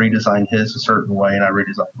 He redesigned his a certain way, and I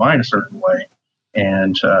redesigned mine a certain way.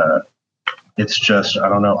 And it's just, I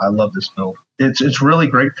don't know. I love this build. It's really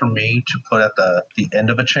great for me to put at the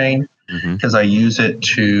end of a chain because I use it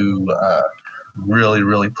to really,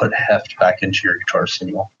 really put heft back into your guitar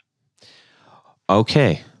signal.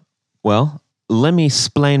 Okay. Well, let me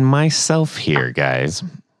explain myself here, guys.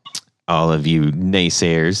 All of you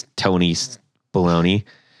naysayers, Tony Baloney.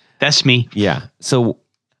 That's me. Yeah. So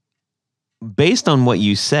based on what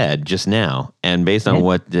you said just now, and based on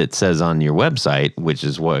what it says on your website, which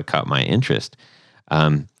is what caught my interest,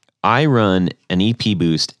 I run an EP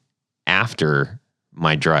boost after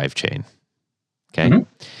my drive chain. Okay.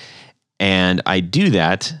 And I do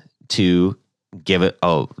that to give it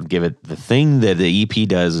the thing that the EP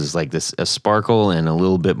does is like this, a sparkle and a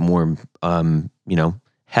little bit more,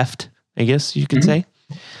 heft, I guess you could say.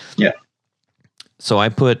 Yeah. So I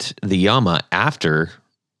put the Yama after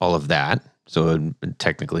all of that. So it would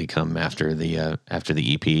technically come after the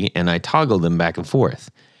EP, and I toggled them back and forth,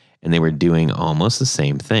 and they were doing almost the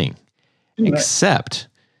same thing, except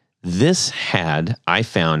this I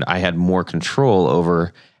found I had more control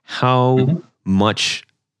over how much,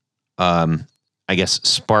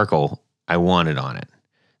 sparkle I wanted on it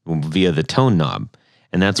via the tone knob.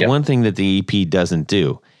 And that's one thing that the EP doesn't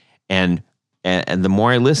do. And the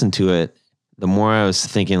more I listened to it, the more I was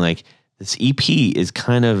thinking like this EP is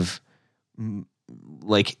kind of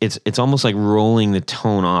like it's almost like rolling the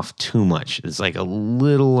tone off too much. It's like a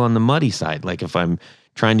little on the muddy side. Like if I'm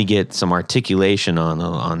trying to get some articulation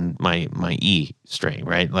on my E string,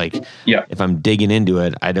 right? Like if I'm digging into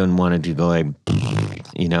it, I don't want it to go like,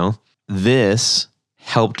 This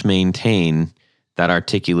helped maintain that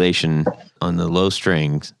articulation on the low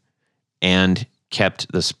strings and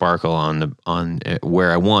kept the sparkle on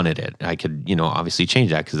where I wanted it. I could, obviously change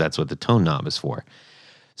that because that's what the tone knob is for.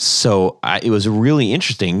 So it was really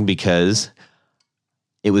interesting because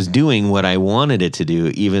it was doing what I wanted it to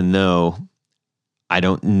do, even though I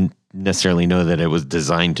don't necessarily know that it was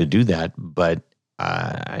designed to do that, but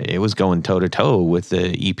it was going toe to toe with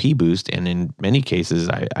the EP boost, and in many cases,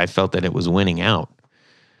 I felt that it was winning out.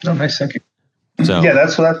 Oh, nice, thank you. So Yeah,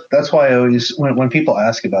 that's why I always when people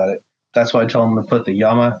ask about it, that's why I tell them to put the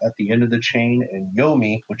Yama at the end of the chain and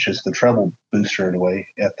Yomi, which is the treble booster in a way,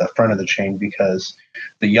 at the front of the chain, because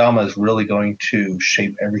the Yama is really going to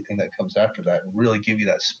shape everything that comes after that and really give you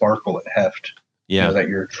that sparkle and heft. yeah, That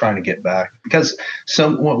you're trying to get back. Because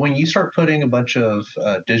when you start putting a bunch of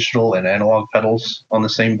digital and analog pedals on the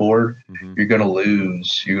same board, you're going to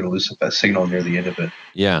lose that signal near the end of it.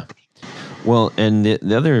 yeah. Well, and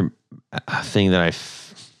the other thing that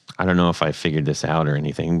I don't know if I figured this out or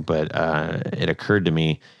anything, but it occurred to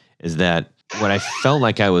me is that what I felt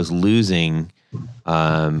like I was losing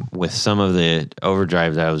with some of the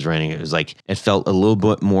overdrive that I was running, it was like it felt a little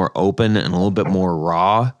bit more open and a little bit more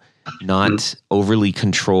raw, not overly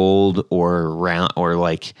controlled or round or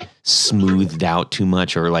like smoothed out too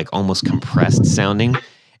much or like almost compressed sounding.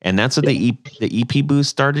 And that's what the EP boost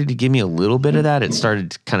started to give me a little bit of that. It started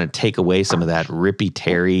to kind of take away some of that rippy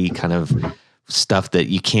Terry kind of stuff that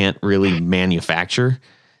you can't really manufacture.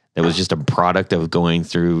 That was just a product of going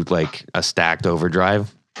through like a stacked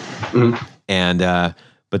overdrive. And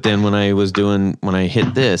but then when I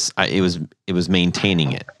hit this, it was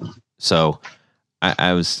maintaining it. So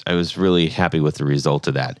I was really happy with the result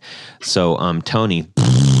of that. So Tony.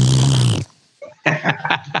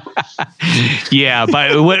 Yeah,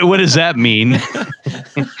 but what does that mean?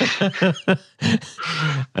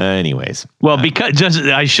 Anyways, well, because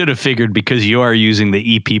I should have figured because you are using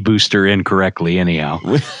the EP booster incorrectly, anyhow.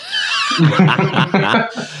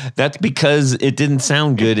 That's because it didn't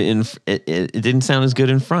sound good it didn't sound as good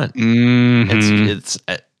in front. It's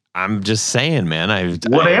I'm just saying, man.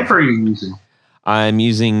 What amp are you using? I'm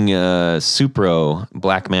using Supro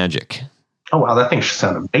Black Magic. Oh, wow, that thing should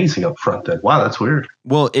sound amazing up front then. Wow, that's weird.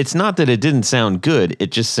 Well, it's not that it didn't sound good.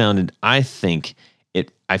 It just sounded, I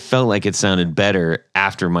felt like it sounded better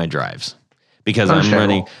after my drives. Because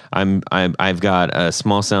I've got a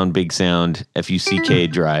small sound, big sound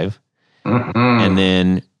FUCK drive. And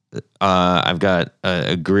then I've got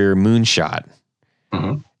a Greer Moonshot.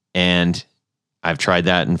 And I've tried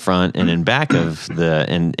that in front and in back of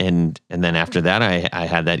and then after that I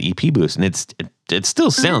had that EP boost, and it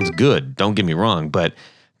still sounds good, don't get me wrong, but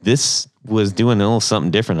this was doing a little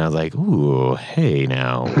something different. I was like, ooh, hey,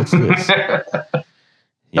 now what's this?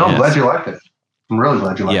 No, I'm glad you liked it. I'm really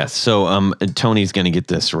glad you liked it. Yes. So Tony's going to get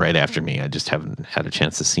this right after me. I just haven't had a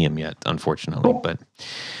chance to see him yet, unfortunately. But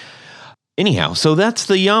anyhow, so that's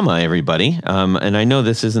the Yama, everybody. And I know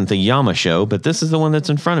this isn't the Yama show, but this is the one that's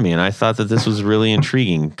in front of me. And I thought that this was really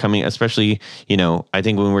intriguing coming, especially, I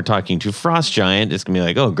think when we're talking to Frost Giant, it's going to be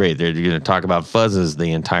like, oh, great. They're going to talk about fuzzes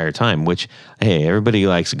the entire time, which, hey, everybody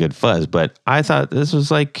likes a good fuzz. But I thought this was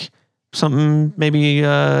like something maybe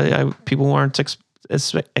people weren't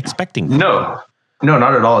expecting. No,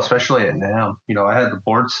 not at all, especially at NAMM. I had the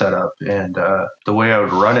board set up, and the way I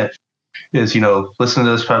would run it is, listen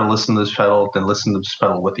to this pedal, then listen to this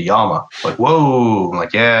pedal with the Yama. Like, whoa. I'm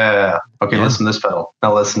like, yeah. Okay, yeah. Listen to this pedal.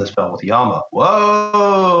 Now listen to this pedal with the Yama.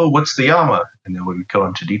 Whoa, what's the Yama? And then we would go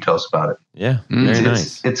into details about it. Yeah, very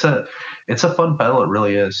nice. It's a fun pedal. It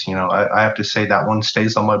really is. I have to say that one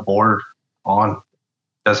stays on my board on.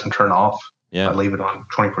 Doesn't turn off. Yeah. I leave it on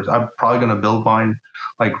 24. I'm probably going to build mine,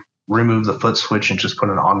 like remove the foot switch and just put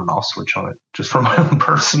an on and off switch on it, just for my own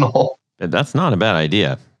personal. That's not a bad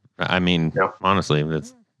idea. I mean, honestly,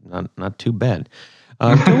 that's not too bad.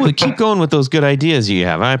 Keep going with those good ideas you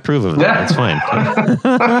have. I approve of them. That's fine.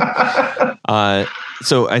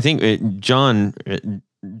 So I think John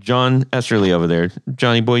Esterly over there,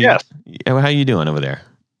 Johnny boy, yes. How you doing over there?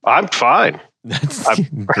 I'm fine. That's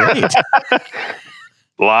great.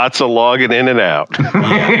 Lots of logging in and out.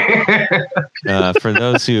 Yeah. For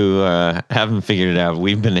those who haven't figured it out,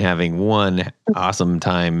 we've been having one awesome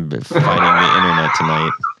time fighting the internet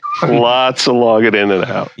tonight. Lots of logging in and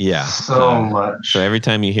out. Yeah. So much. So every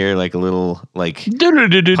time you hear like a little like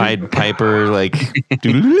Pied Piper, like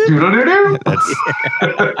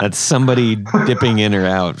that's somebody dipping in or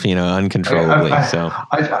out, uncontrollably. So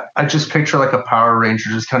I just picture like a Power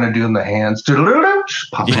Ranger just kind of doing the hands,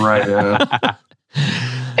 just popping right in.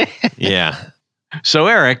 Yeah. So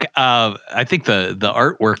Eric, I think the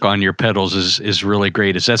artwork on your pedals is really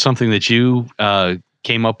great. Is that something that you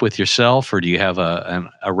came up with yourself, or do you have a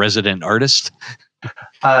resident artist?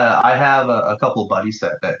 I have a couple of buddies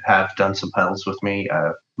that have done some pedals with me.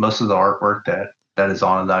 Most of the artwork that is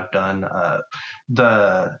on it I've done.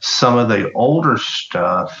 Some of the older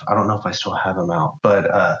stuff, I don't know if I still have them out,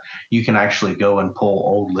 but you can actually go and pull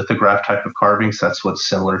old lithograph type of carvings. That's what's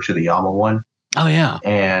similar to the Yama one. Oh, yeah.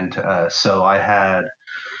 And so I had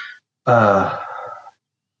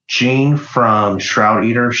Jean from Shroud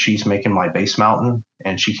Eater. She's making my base mountain,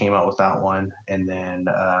 and she came out with that one. And then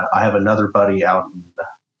I have another buddy out in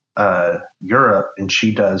Europe, and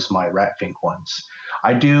she does my Ratfink ones.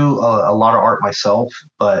 I do a lot of art myself,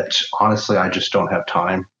 but honestly, I just don't have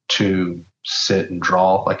time to sit and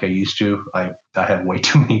draw like I used to. I have way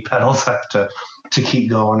too many pedals. I have to keep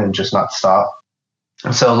going and just not stop.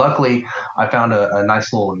 So luckily, I found a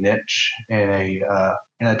nice little niche in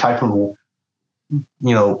a type of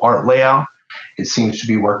art layout. It seems to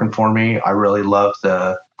be working for me. I really love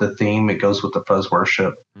the theme. It goes with the Fuzz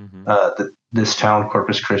worship. Mm-hmm. This town,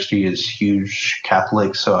 Corpus Christi, is huge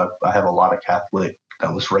Catholic, so I have a lot of Catholic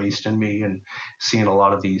that was raised in me, and seeing a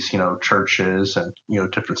lot of these churches and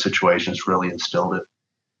different situations really instilled it.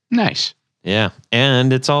 Nice. Yeah,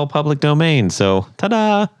 and it's all public domain, so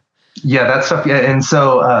ta-da! Yeah, that stuff. Yeah, and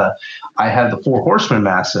so I had the Four Horsemen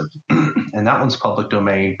Massive, and that one's public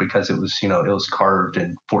domain because it was carved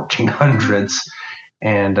in 1400s,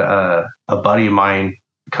 and a buddy of mine,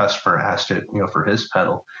 customer, asked it for his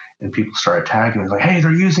pedal, and people started tagging me like, "Hey,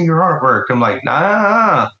 they're using your artwork." I'm like,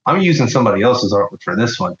 "Nah, I'm using somebody else's artwork for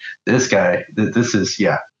this one. This guy, this is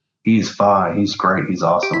he's fine, he's great, he's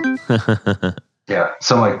awesome." Yeah,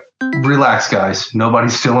 so I'm like, relax, guys.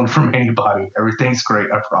 Nobody's stealing from anybody. Everything's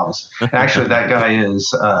great, I promise. And actually, that guy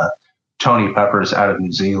is Tony Peppers out of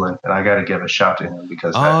New Zealand, and I got to give a shout to him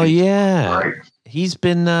because great. He's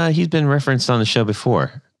been referenced on the show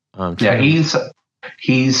before. Yeah,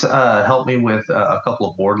 he's helped me with a couple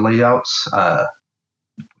of board layouts.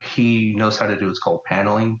 He knows how to do what's called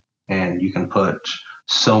paneling, and you can put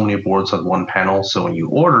so many boards on one panel. So when you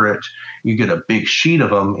order it, you get a big sheet of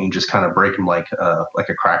them and you just kind of break them like a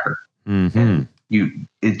cracker. Mm-hmm. And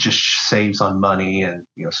it just saves on money and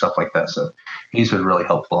stuff like that. So he's been really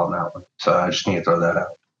helpful on that one. So I just need to throw that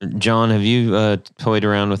out. John, have you toyed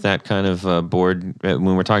around with that kind of board?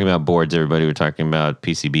 When we're talking about boards, everybody, we're talking about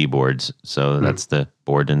PCB boards. So that's the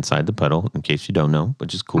board inside the pedal, in case you don't know,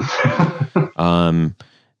 which is cool.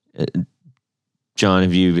 John,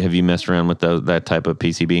 have you messed around with that type of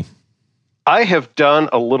PCB? I have done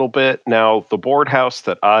a little bit. Now, the board house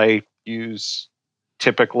that I use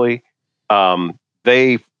typically,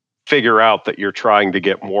 they figure out that you're trying to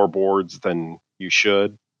get more boards than you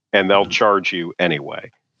should, and they'll charge you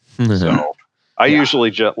anyway. So I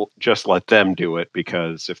usually just let them do it,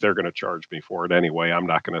 because if they're going to charge me for it anyway, I'm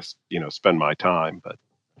not going to spend my time. But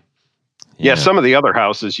yeah, some of the other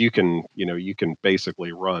houses you can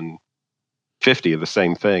basically run 50 of the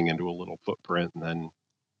same thing into a little footprint, and then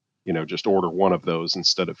just order one of those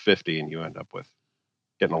instead of 50, and you end up with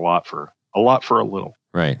getting a lot for a little.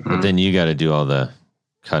 Right. But then you got to do all the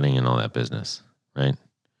cutting and all that business, right?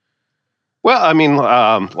 Well, I mean,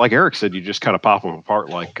 like Eric said, you just kind of pop them apart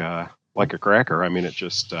like a cracker. I mean, it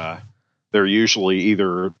just they're usually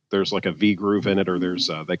either there's like a V groove in it, or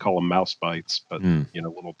there's they call them mouse bites, but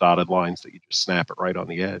little dotted lines that you just snap it right on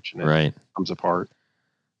the edge, and it comes apart.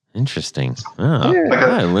 Interesting. Oh,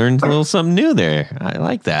 I learned a little something new there. I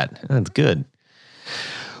like that. That's good.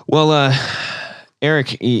 Well,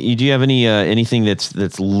 Eric, do you have anything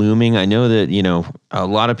that's looming? I know that a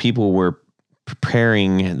lot of people were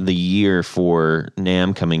preparing the year for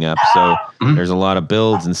NAMM coming up, so there's a lot of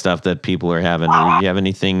builds and stuff that people are having. Do you have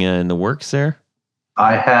anything in the works there?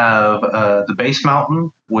 I have the base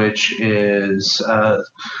mountain, which is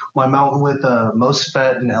my mountain with a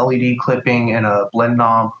MOSFET and LED clipping and a blend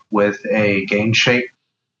knob with a gain shape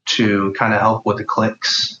to kind of help with the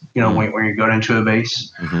clicks, when you're going into a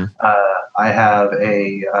bass. Mm-hmm. I have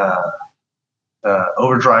a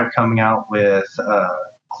overdrive coming out with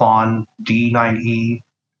Klon D9E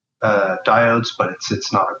diodes, but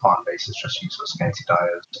it's not a Klon bass. It's just used those fancy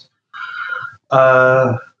diodes.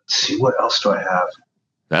 Let's see, what else do I have?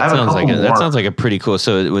 That sounds like a pretty cool.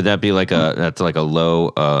 So would that be like a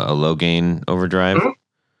low gain overdrive?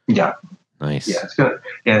 Mm-hmm. Yeah. Nice. Yeah,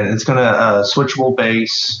 it's gonna switchable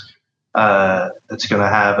bass. It's gonna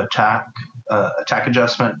have attack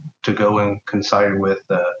adjustment to go and coincide with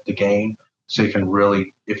the gain, so you can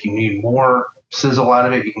really, if you need more sizzle out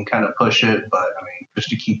of it, you can kind of push it. But I mean, just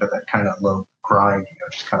to keep it that kind of low grind,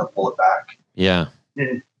 just kind of pull it back. Yeah.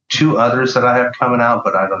 And two others that I have coming out,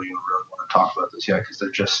 but I don't even really want to talk about this yet because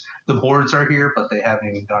the boards are here, but they haven't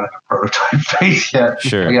even done a prototype phase yet.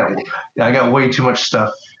 Sure. I got way too much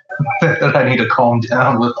stuff that I need to calm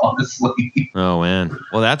down with, honestly. Oh man.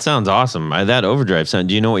 Well, that sounds awesome. That overdrive sound.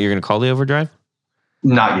 Do you know what you're going to call the overdrive?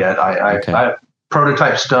 Not yet. I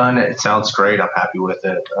prototype's done. It sounds great. I'm happy with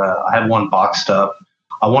it. I have one boxed up.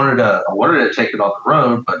 I wanted to take it on the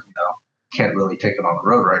road, but can't really take it on the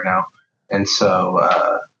road right now. And so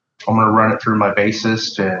I'm going to run it through my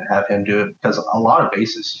bassist and have him do it, because a lot of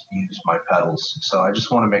bassists use my pedals. So I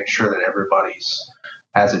just want to make sure that everybody's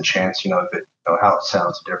has a chance, if it, how it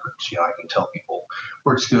sounds different. I can tell people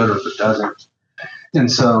where it's good or if it doesn't.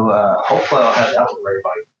 And so hopefully I'll have that one ready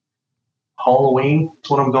by Halloween. That's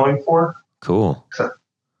what I'm going for. Cool. So,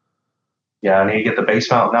 yeah, I need to get the bass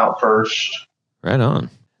mountain out first. Right on.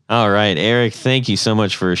 All right, Eric, thank you so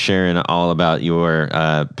much for sharing all about your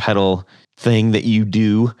pedal thing that you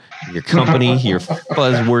do, your company, your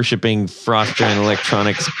fuzz worshipping Frost Giant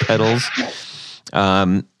Electronics pedals.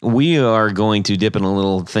 We are going to dip in a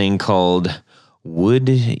little thing called Would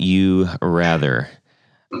You Rather.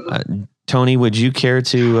 Tony, would you care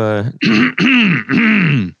to...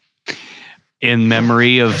 in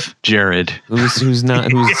memory of Jared, who's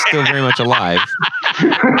still very much alive.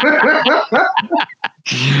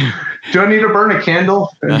 Do I need to burn a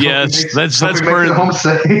candle? Yes, let's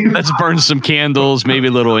burn some candles, maybe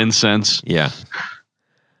a little incense. Yeah.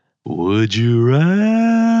 Would you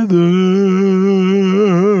rather?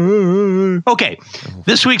 Okay,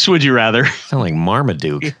 this week's Would You Rather. Sound like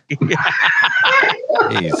Marmaduke.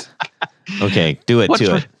 Jeez. Okay, do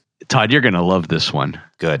it. Todd, you're gonna love this one.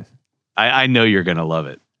 Good. I know you're gonna love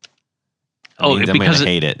it. I'm gonna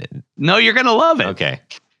hate it. No, you're gonna love it. Okay.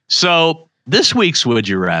 So this week's Would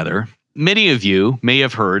You Rather, many of you may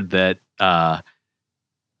have heard that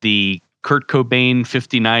the Kurt Cobain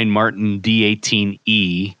 59 Martin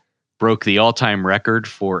D18E broke the all-time record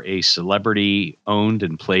for a celebrity-owned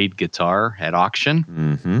and played guitar at auction.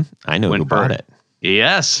 Mm-hmm. I know who bought it.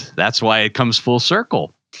 Yes, that's why it comes full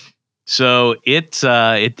circle. So it's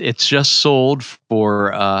just sold for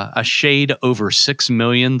a shade over $6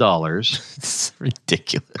 million. It's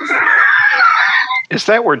ridiculous. Is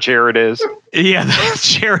that where Jared is? Yeah,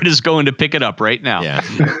 Jared is going to pick it up right now. Yeah.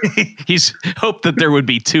 He's hoped that there would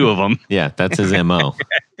be two of them. Yeah, that's his MO.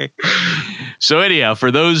 So anyhow, for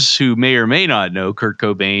those who may or may not know, Kurt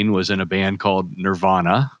Cobain was in a band called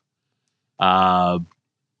Nirvana.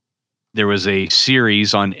 There was a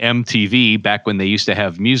series on MTV back when they used to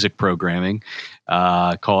have music programming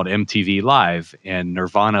called MTV Live, and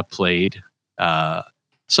Nirvana played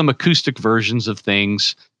some acoustic versions of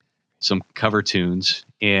things, some cover tunes.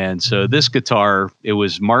 And so this guitar, it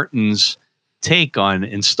was Martin's take on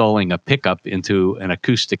installing a pickup into an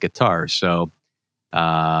acoustic guitar. So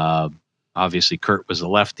obviously Kurt was a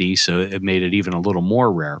lefty, so it made it even a little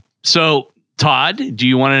more rare. So Todd, do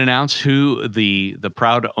you want to announce who the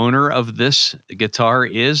proud owner of this guitar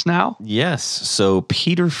is now? Yes. So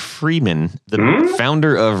Peter Freeman, the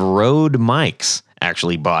founder of Rode Mics,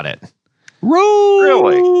 actually bought it. Rode.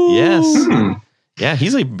 Really? Yes. Yeah,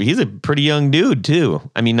 he's a pretty young dude too.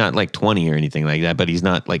 I mean, not like 20 or anything like that, but he's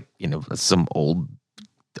not like, some old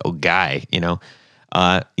guy,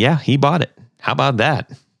 Yeah, he bought it. How about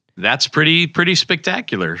that? That's pretty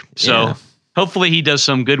spectacular. So yeah. Hopefully he does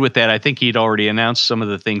some good with that. I think he'd already announced some of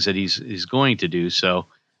the things that he's going to do. So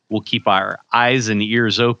we'll keep our eyes and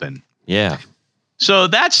ears open. Yeah. So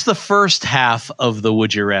that's the first half of the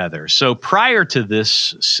Would You Rather. So prior to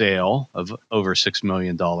this sale of over $6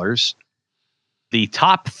 million, the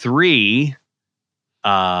top three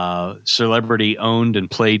celebrity owned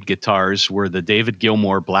and played guitars were the David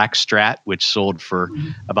Gilmour Black Strat, which sold for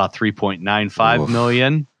about $3.95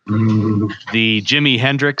 million. The Jimi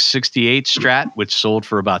Hendrix 68 Strat, which sold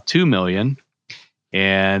for about $2 million.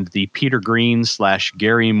 And the Peter Green /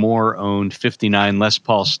 Gary Moore owned 59 Les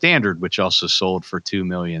Paul Standard, which also sold for $2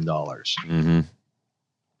 million. Mm-hmm.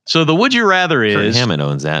 So the Would You Rather is... Kurt Hammett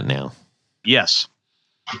owns that now. Yes.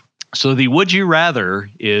 So the Would You Rather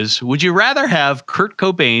is, would you rather have Kurt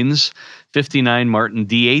Cobain's 59 Martin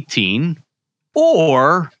D18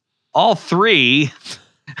 or all three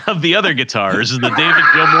of the other guitars, the David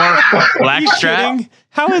Gilmour Black Strat?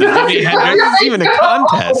 How is this even a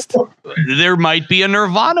contest? There might be a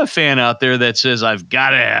Nirvana fan out there that says, I've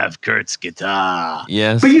got to have Kurt's guitar.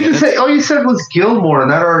 Yes. But you just said, all you said was Gilmour,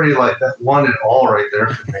 and that already that won it all right there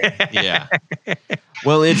for me. Yeah.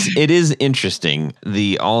 Well, it is interesting.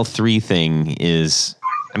 The all three thing is,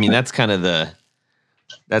 I mean, that's kind of the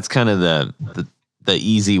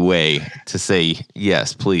easy way to say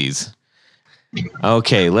yes, please.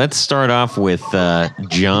 Okay, let's start off with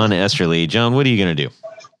John Esterly. John, what are you going to do?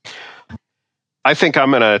 I think I'm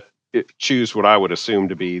going to choose what I would assume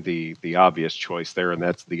to be the obvious choice there, and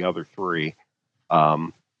that's the other three.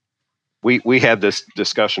 We had this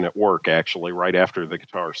discussion at work, actually, right after the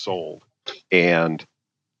guitar sold. And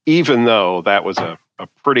even though that was a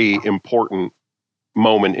pretty important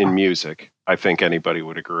moment in music, I think anybody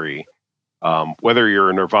would agree, Whether you're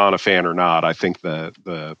a Nirvana fan or not, I think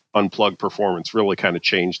the Unplugged performance really kind of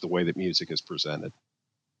changed the way that music is presented.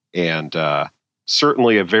 And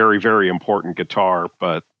certainly a very, very important guitar,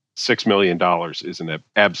 but $6 million is an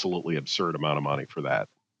absolutely absurd amount of money for that.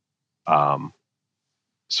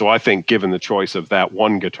 So I think given the choice of that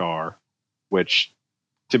one guitar, which,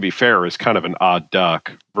 to be fair, is kind of an odd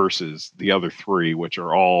duck versus the other three, which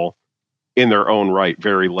are all in their own right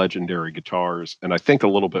very legendary guitars, and I think a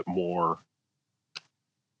little bit more,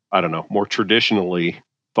 I don't know, more traditionally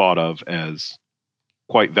thought of as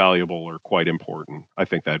quite valuable or quite important. I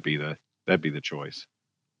think that'd be the choice.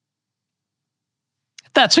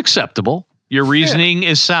 That's acceptable. Your reasoning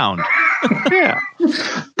is sound. Yeah.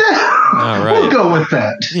 All right. We'll go with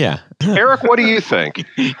that. Yeah. Eric, what do you think?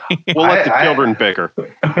 We'll let the children bicker.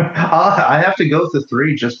 I have to go with the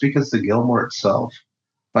 3 just because the Gilmore itself,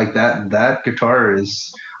 like that guitar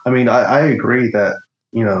is. I mean, I agree that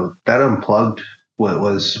that Unplugged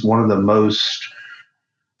was one of the most.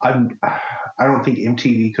 I don't think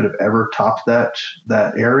MTV could have ever topped that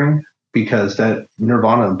airing, because that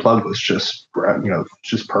Nirvana Unplugged was just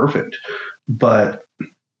just perfect. But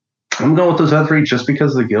I'm going with those other 3 just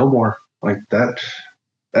because of the Gilmore. Like that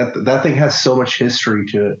thing has so much history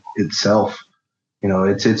to it itself.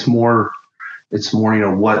 It's more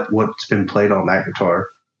what's been played on that guitar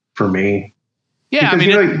for me. Yeah,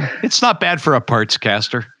 Because, I mean, it's not bad for a parts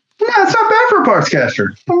caster. Yeah, it's not bad for a parts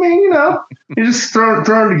caster. I mean, you just throw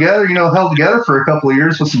them together, held together for a couple of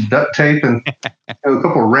years with some duct tape and a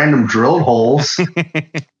couple of random drilled holes.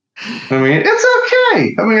 I mean, it's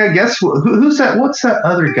okay. I mean, I guess who's that? What's that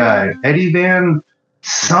other guy? Eddie Van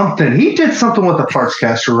something. He did something with the parts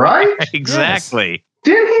caster, right? Exactly. Yes.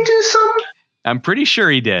 Didn't he do something? I'm pretty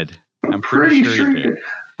sure he did. I'm pretty sure he did.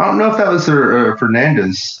 I don't know if that was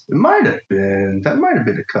Fernandez. It might have been. That might have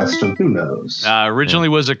been a custom. Who knows? Originally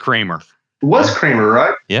was a Kramer. It was Kramer,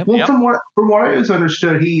 right? Yep. Well, from what I was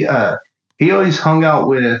understood, he always hung out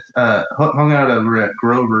over at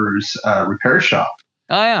Grover's repair shop.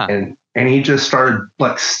 Oh yeah. And he just started,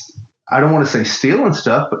 like, I don't want to say stealing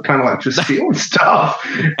stuff, but kind of like just stealing stuff.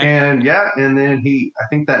 And and then I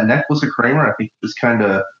think that neck was a Kramer. I think he was kind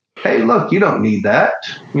of, hey, look, you don't need that.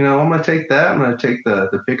 I'm going to take that. I'm going to take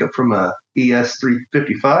the pickup from a ES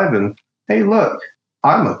 355, and hey, look,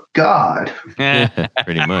 I'm a god. Yeah,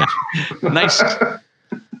 pretty much. Nice.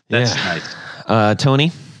 That's nice.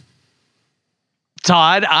 Tony?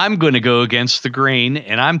 Todd, I'm going to go against the grain,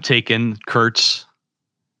 and I'm taking Kurt's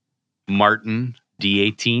Martin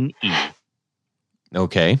D18E.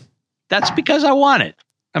 Okay. That's because I want it.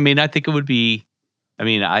 I mean, I think it would be. I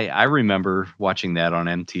mean, I remember watching that on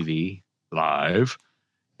MTV live,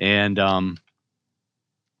 and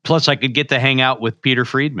plus I could get to hang out with Peter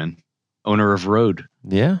Friedman, owner of Rode.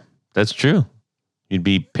 Yeah, that's true. You'd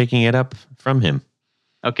be picking it up from him.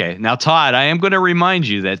 Okay, now Todd, I am going to remind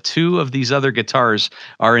you that 2 of these other guitars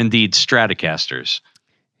are indeed Stratocasters.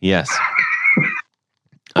 Yes,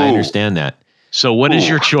 I understand that. So, what is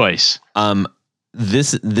your choice?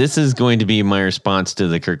 This is going to be my response to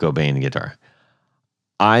the Kurt Cobain guitar.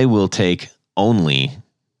 I will take only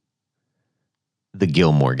the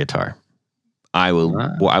Gilmore guitar. I will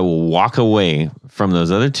walk away from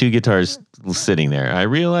those other 2 guitars sitting there. I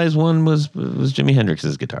realize one was Jimi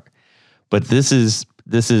Hendrix's guitar, but this is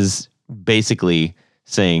basically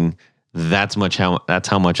saying that's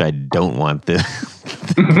how much I don't want the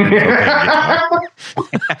guitar.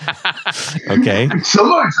 Okay.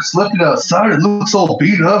 Somebody just left it outside. It looks all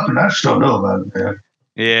beat up, and I just don't know about it, man.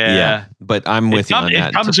 Yeah, but I'm with you on that.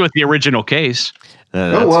 It comes with the original case.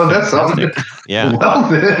 That's something. Yeah. Well,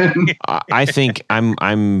 then. I think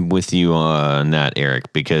I'm with you on that,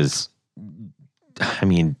 Eric, because I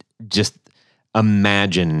mean, just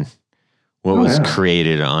imagine what was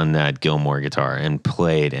created on that Gilmore guitar and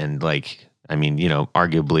played, and like, I mean,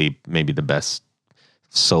 arguably maybe the best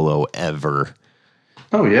solo ever.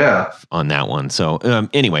 Oh yeah, on that one. So,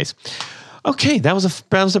 anyways, okay, that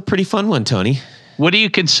was a pretty fun one, Tony. What do you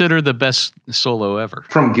consider the best solo ever?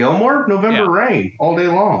 From Gilmore? November Rain, all day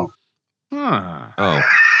long. Huh.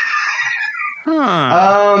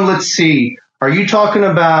 Oh. Let's see. Are you talking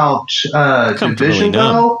about Division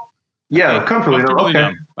Bell? Yeah, Comfortably Numb. Okay.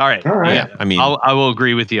 Numb. All right. Yeah, I mean, I will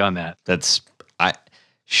agree with you on that.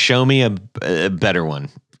 Show me a better one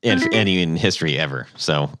in history ever.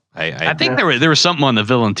 So I think there was something on the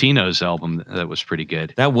Valentinos album that was pretty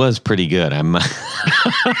good. That was pretty good. I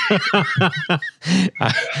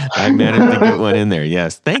managed to get one in there.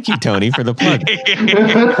 Yes. Thank you, Tony, for the plug.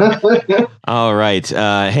 All right.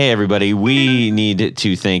 Hey, everybody. We need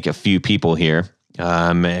to thank a few people here.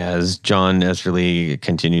 As John Esterly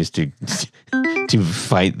continues to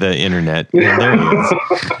fight the internet. Yeah, there he is.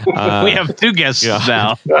 We have two guests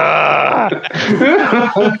now.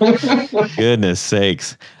 Goodness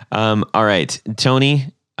sakes. All right, Tony.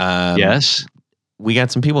 Yes. We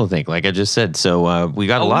got some people to thank, like I just said. So we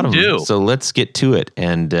got a lot of them. So let's get to it.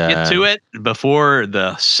 And get to it before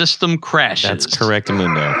the system crashes. That's correct,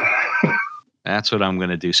 Mundo. That's what I'm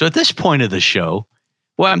going to do. So at this point of the show,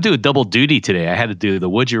 well, I'm doing double duty today. I had to do the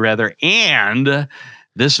Would You Rather and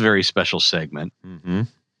this very special segment. Mm-hmm.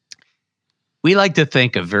 We like to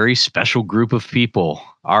thank a very special group of people,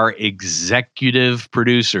 our executive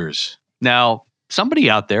producers. Now, somebody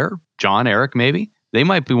out there, John, Eric, maybe, they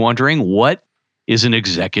might be wondering, what is an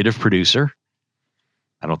executive producer?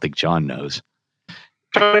 I don't think John knows.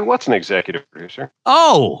 Tony, what's an executive producer?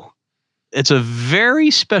 Oh, it's a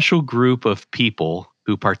very special group of people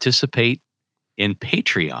who participate in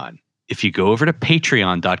Patreon. If you go over to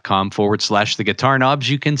patreon.com/the Guitar Knobs,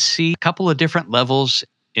 you can see a couple of different levels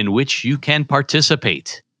in which you can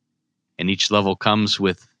participate. And each level comes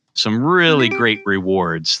with some really great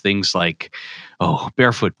rewards. Things like,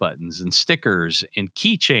 barefoot buttons and stickers and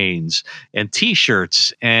keychains and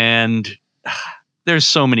t-shirts. And there's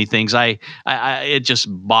so many things. It just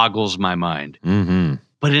boggles my mind. Mm-hmm.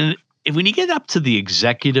 But when you get up to the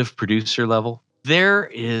executive producer level, there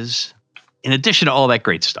is, in addition to all that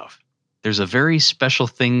great stuff, there's a very special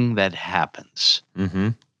thing that happens. Mm-hmm.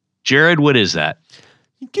 Jared, what is that?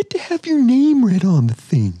 You get to have your name read on the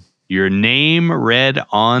thing. Your name read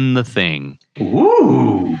on the thing.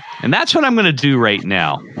 Ooh. And that's what I'm going to do right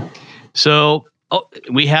now. So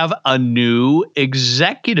we have a new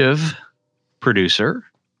executive producer,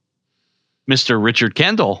 Mr. Richard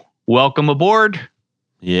Kendall. Welcome aboard.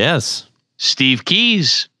 Yes. Steve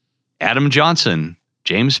Keys, Adam Johnson,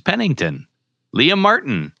 James Pennington, Liam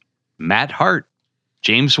Martin, Matt Hart,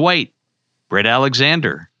 James White, Brett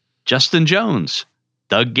Alexander, Justin Jones,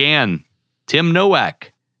 Doug Gann, Tim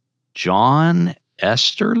Nowak, John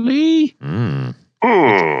Esterly.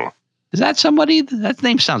 Is that somebody? That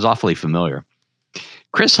name sounds awfully familiar.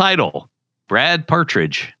 Chris Heidel, Brad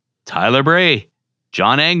Partridge, Tyler Bray,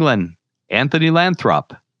 John Anglin, Anthony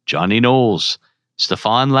Lanthrop, Johnny Knowles,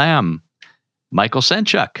 Stefan Lamb, Michael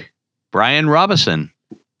Senchuk, Brian Robison,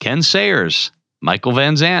 Ken Sayers, Michael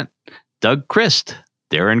Van Zant, Doug Christ,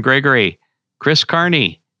 Darren Gregory, Chris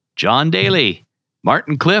Carney, John Daly,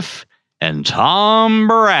 Martin Cliff, and Tom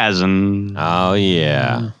Barazin. Oh,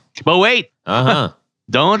 yeah. But wait. Uh-huh.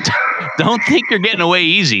 Don't think you're getting away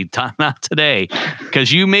easy. Not today.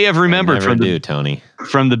 Because you may have remembered from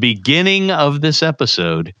the beginning of this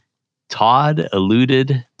episode, Todd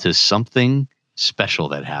alluded to something special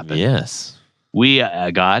that happened. Yes. We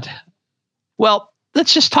let's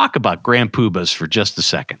just talk about Grand Poobahs for just a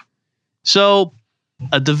second. So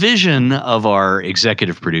a division of our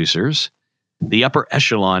executive producers, the upper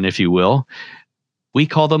echelon, if you will, we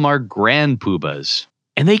call them our Grand Poobahs.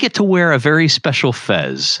 And they get to wear a very special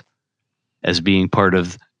fez as being part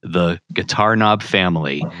of the Guitar Knob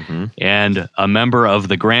family and a member of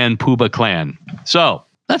the Grand Poobah clan. So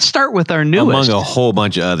let's start with our newest. Among a whole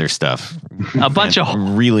bunch of other stuff.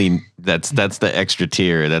 Really, that's the extra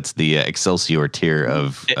tier. That's the Excelsior tier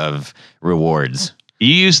of rewards.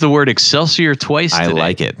 You used the word Excelsior twice today. I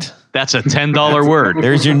like it. That's a $10 word.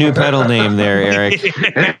 There's your new pedal name there, Eric.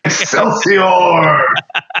 Excelsior!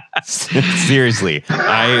 Seriously,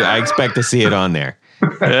 I expect to see it on there.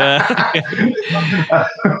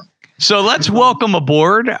 So let's welcome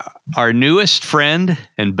aboard our newest friend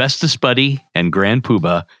and bestest buddy and Grand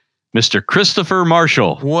Poobah, Mr. Christopher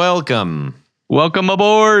Marshall. Welcome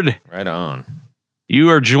aboard. Right on. You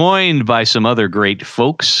are joined by some other great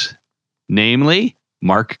folks, namely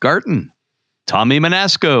Mark Garton, Tommy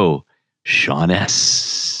Manasco, Sean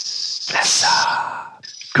S.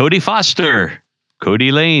 Cody Foster,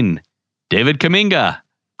 Cody Lane, David Kaminga,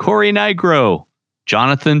 Corey Nigro,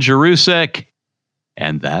 Jonathan Jerusek,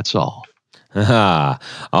 and that's all.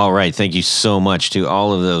 All right. Thank you so much to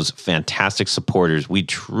all of those fantastic supporters. We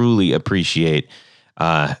truly appreciate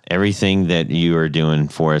everything that you are doing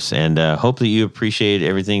for us, and hope that you appreciate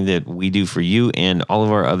everything that we do for you and all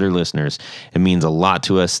of our other listeners. It means a lot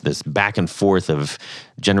to us, this back and forth of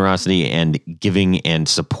generosity and giving and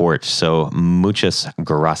support. So muchas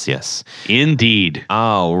gracias. Indeed.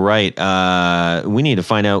 All right. We need to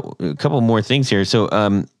find out a couple more things here.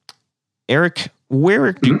 So, Eric,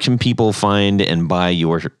 where can people find and buy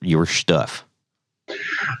your stuff?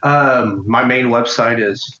 My main website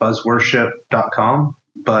is buzzworship.com,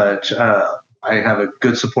 but I have a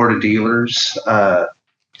good support of dealers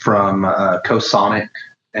from Cosonic,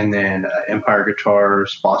 and then Empire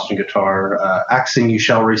Guitars, Boston Guitar, Accent you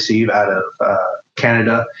shall receive out of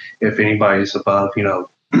Canada. If anybody's above,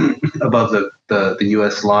 above the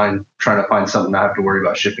U.S. line, trying to find something not have to worry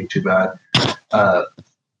about shipping too bad.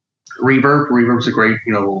 Reverb's a great,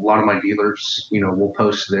 a lot of my dealers, will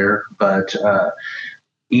post there, but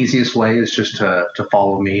easiest way is just to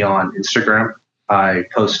follow me on Instagram. I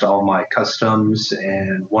post all my customs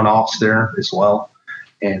and one-offs there as well.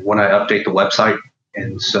 And when I update the website,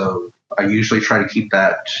 and so I usually try to keep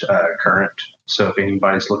that current. So if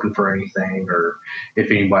anybody's looking for anything, or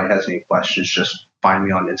if anybody has any questions, just find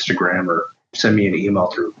me on Instagram or send me an email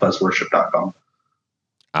through buzzworship.com.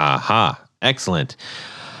 Aha. Excellent.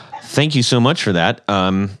 Thank you so much for that.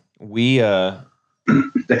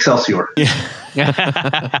 Excelsior.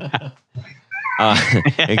 Yeah.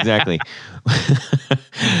 Exactly.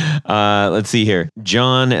 Let's see here.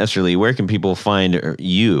 John Esterly, where can people find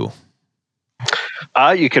you?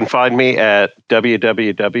 You can find me at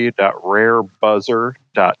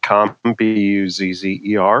www.rarebuzzer.com,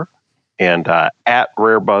 BUZZER, and at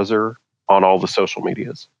RareBuzzer on all the social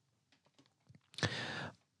medias.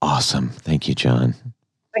 Awesome. Thank you, John.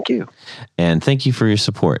 Thank you. And thank you for your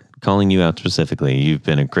support. Calling you out specifically. You've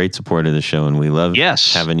been a great supporter of the show, and we love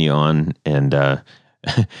having you on and off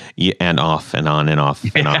and on and off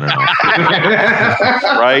and on and off.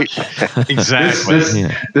 Right? Exactly.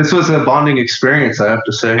 This was a bonding experience, I have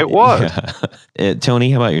to say. It was. Yeah.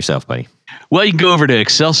 Tony, how about yourself, buddy? Well, you can go over to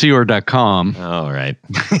excelsior.com. All right.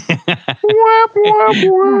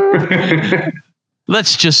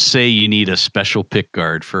 Let's just say you need a special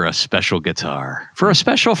pickguard for a special guitar, for a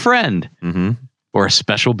special friend, or a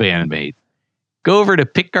special bandmate. Go over to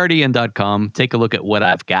pickguardian.com. Take a look at what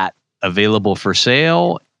I've got available for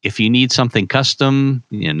sale. If you need something custom,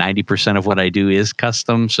 90% of what I do is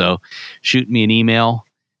custom. So shoot me an email.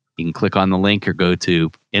 You can click on the link or go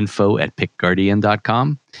to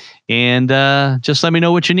info@pickguardian.com. And just let me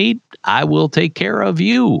know what you need. I will take care of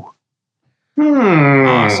you.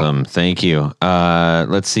 Awesome. Thank you.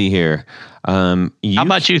 Let's see here. How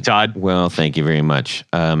about you, Todd? Well, thank you very much.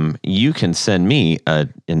 You can send me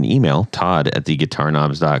an email,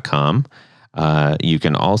 todd@theguitarknobs.com. You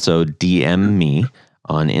can also DM me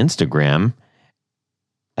on Instagram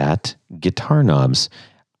at guitarknobs.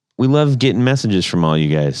 We love getting messages from all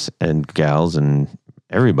you guys and gals and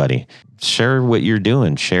everybody. Share what you're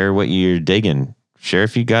doing. Share what you're digging. Share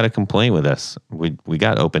if you got a complaint with us. We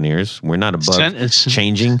got open ears. We're not above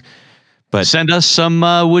changing. But send us some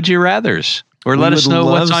would you rathers, or let us know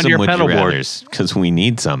what's on your pedal board, because we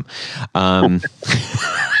need some.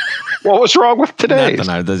 What was wrong with today?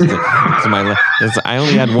 I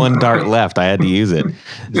only had one dart left. I had to use it.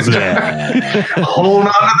 Hold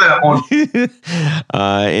on to that one.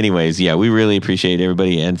 Anyways, yeah, we really appreciate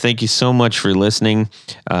everybody, and thank you so much for listening.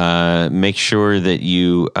 Make sure that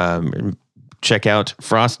you check out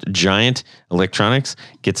Frost Giant Electronics.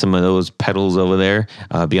 Get some of those pedals over there.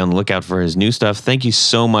 Be on the lookout for his new stuff. Thank you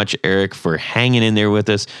so much, Eric, for hanging in there with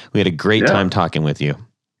us. We had a great time talking with you.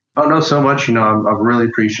 Oh, no, so much. I really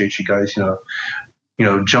appreciate you guys,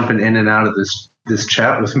 jumping in and out of this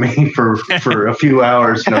chat with me for a few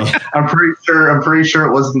hours. I'm pretty sure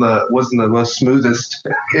it wasn't the most smoothest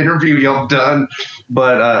interview y'all done,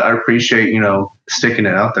 but I appreciate, sticking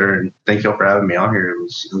it out there, and thank y'all for having me on here. It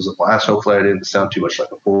was a blast. Hopefully I didn't sound too much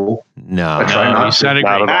like a fool. No, you sounded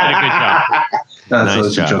great. You did a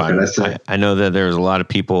good job. Nice job. I know that there's a lot of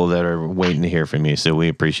people that are waiting to hear from you, so we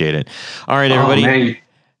appreciate it. All right, everybody.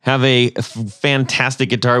 Have a fantastic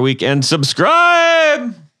guitar week and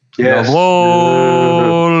subscribe. Yes.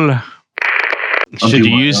 Should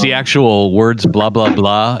you use the actual words blah, blah,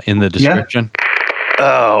 blah in the description? Yeah.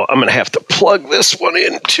 Oh, I'm going to have to plug this one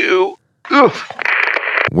in too. Oof.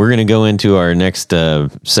 We're going to go into our next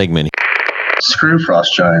segment. Screw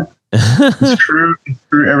Frost Giant. Screw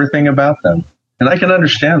everything about them. And I can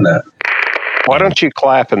understand that. Why don't you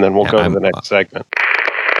clap and then we'll go to the next segment.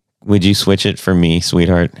 Would you switch it for me,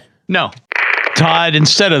 sweetheart? No. Todd,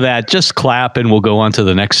 instead of that, just clap and we'll go on to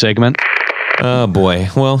the next segment. Oh, boy.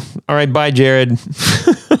 Well, all right. Bye, Jared.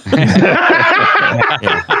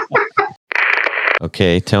 Yeah.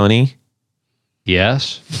 Okay, Tony?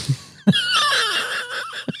 Yes?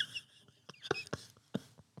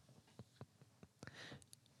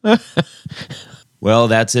 Well,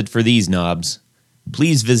 that's it for these knobs.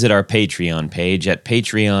 Please visit our Patreon page at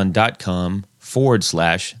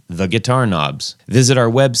patreon.com/theguitarknobs. Visit our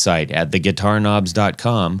website at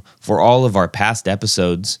theguitarknobs.com for all of our past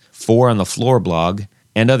episodes, 4 on the Floor blog,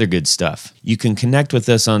 and other good stuff. You can connect with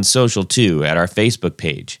us on social too at our Facebook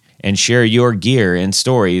page and share your gear and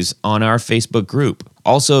stories on our Facebook group.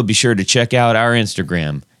 Also, be sure to check out our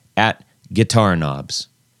Instagram at Guitar Knobs.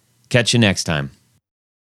 Catch you next time.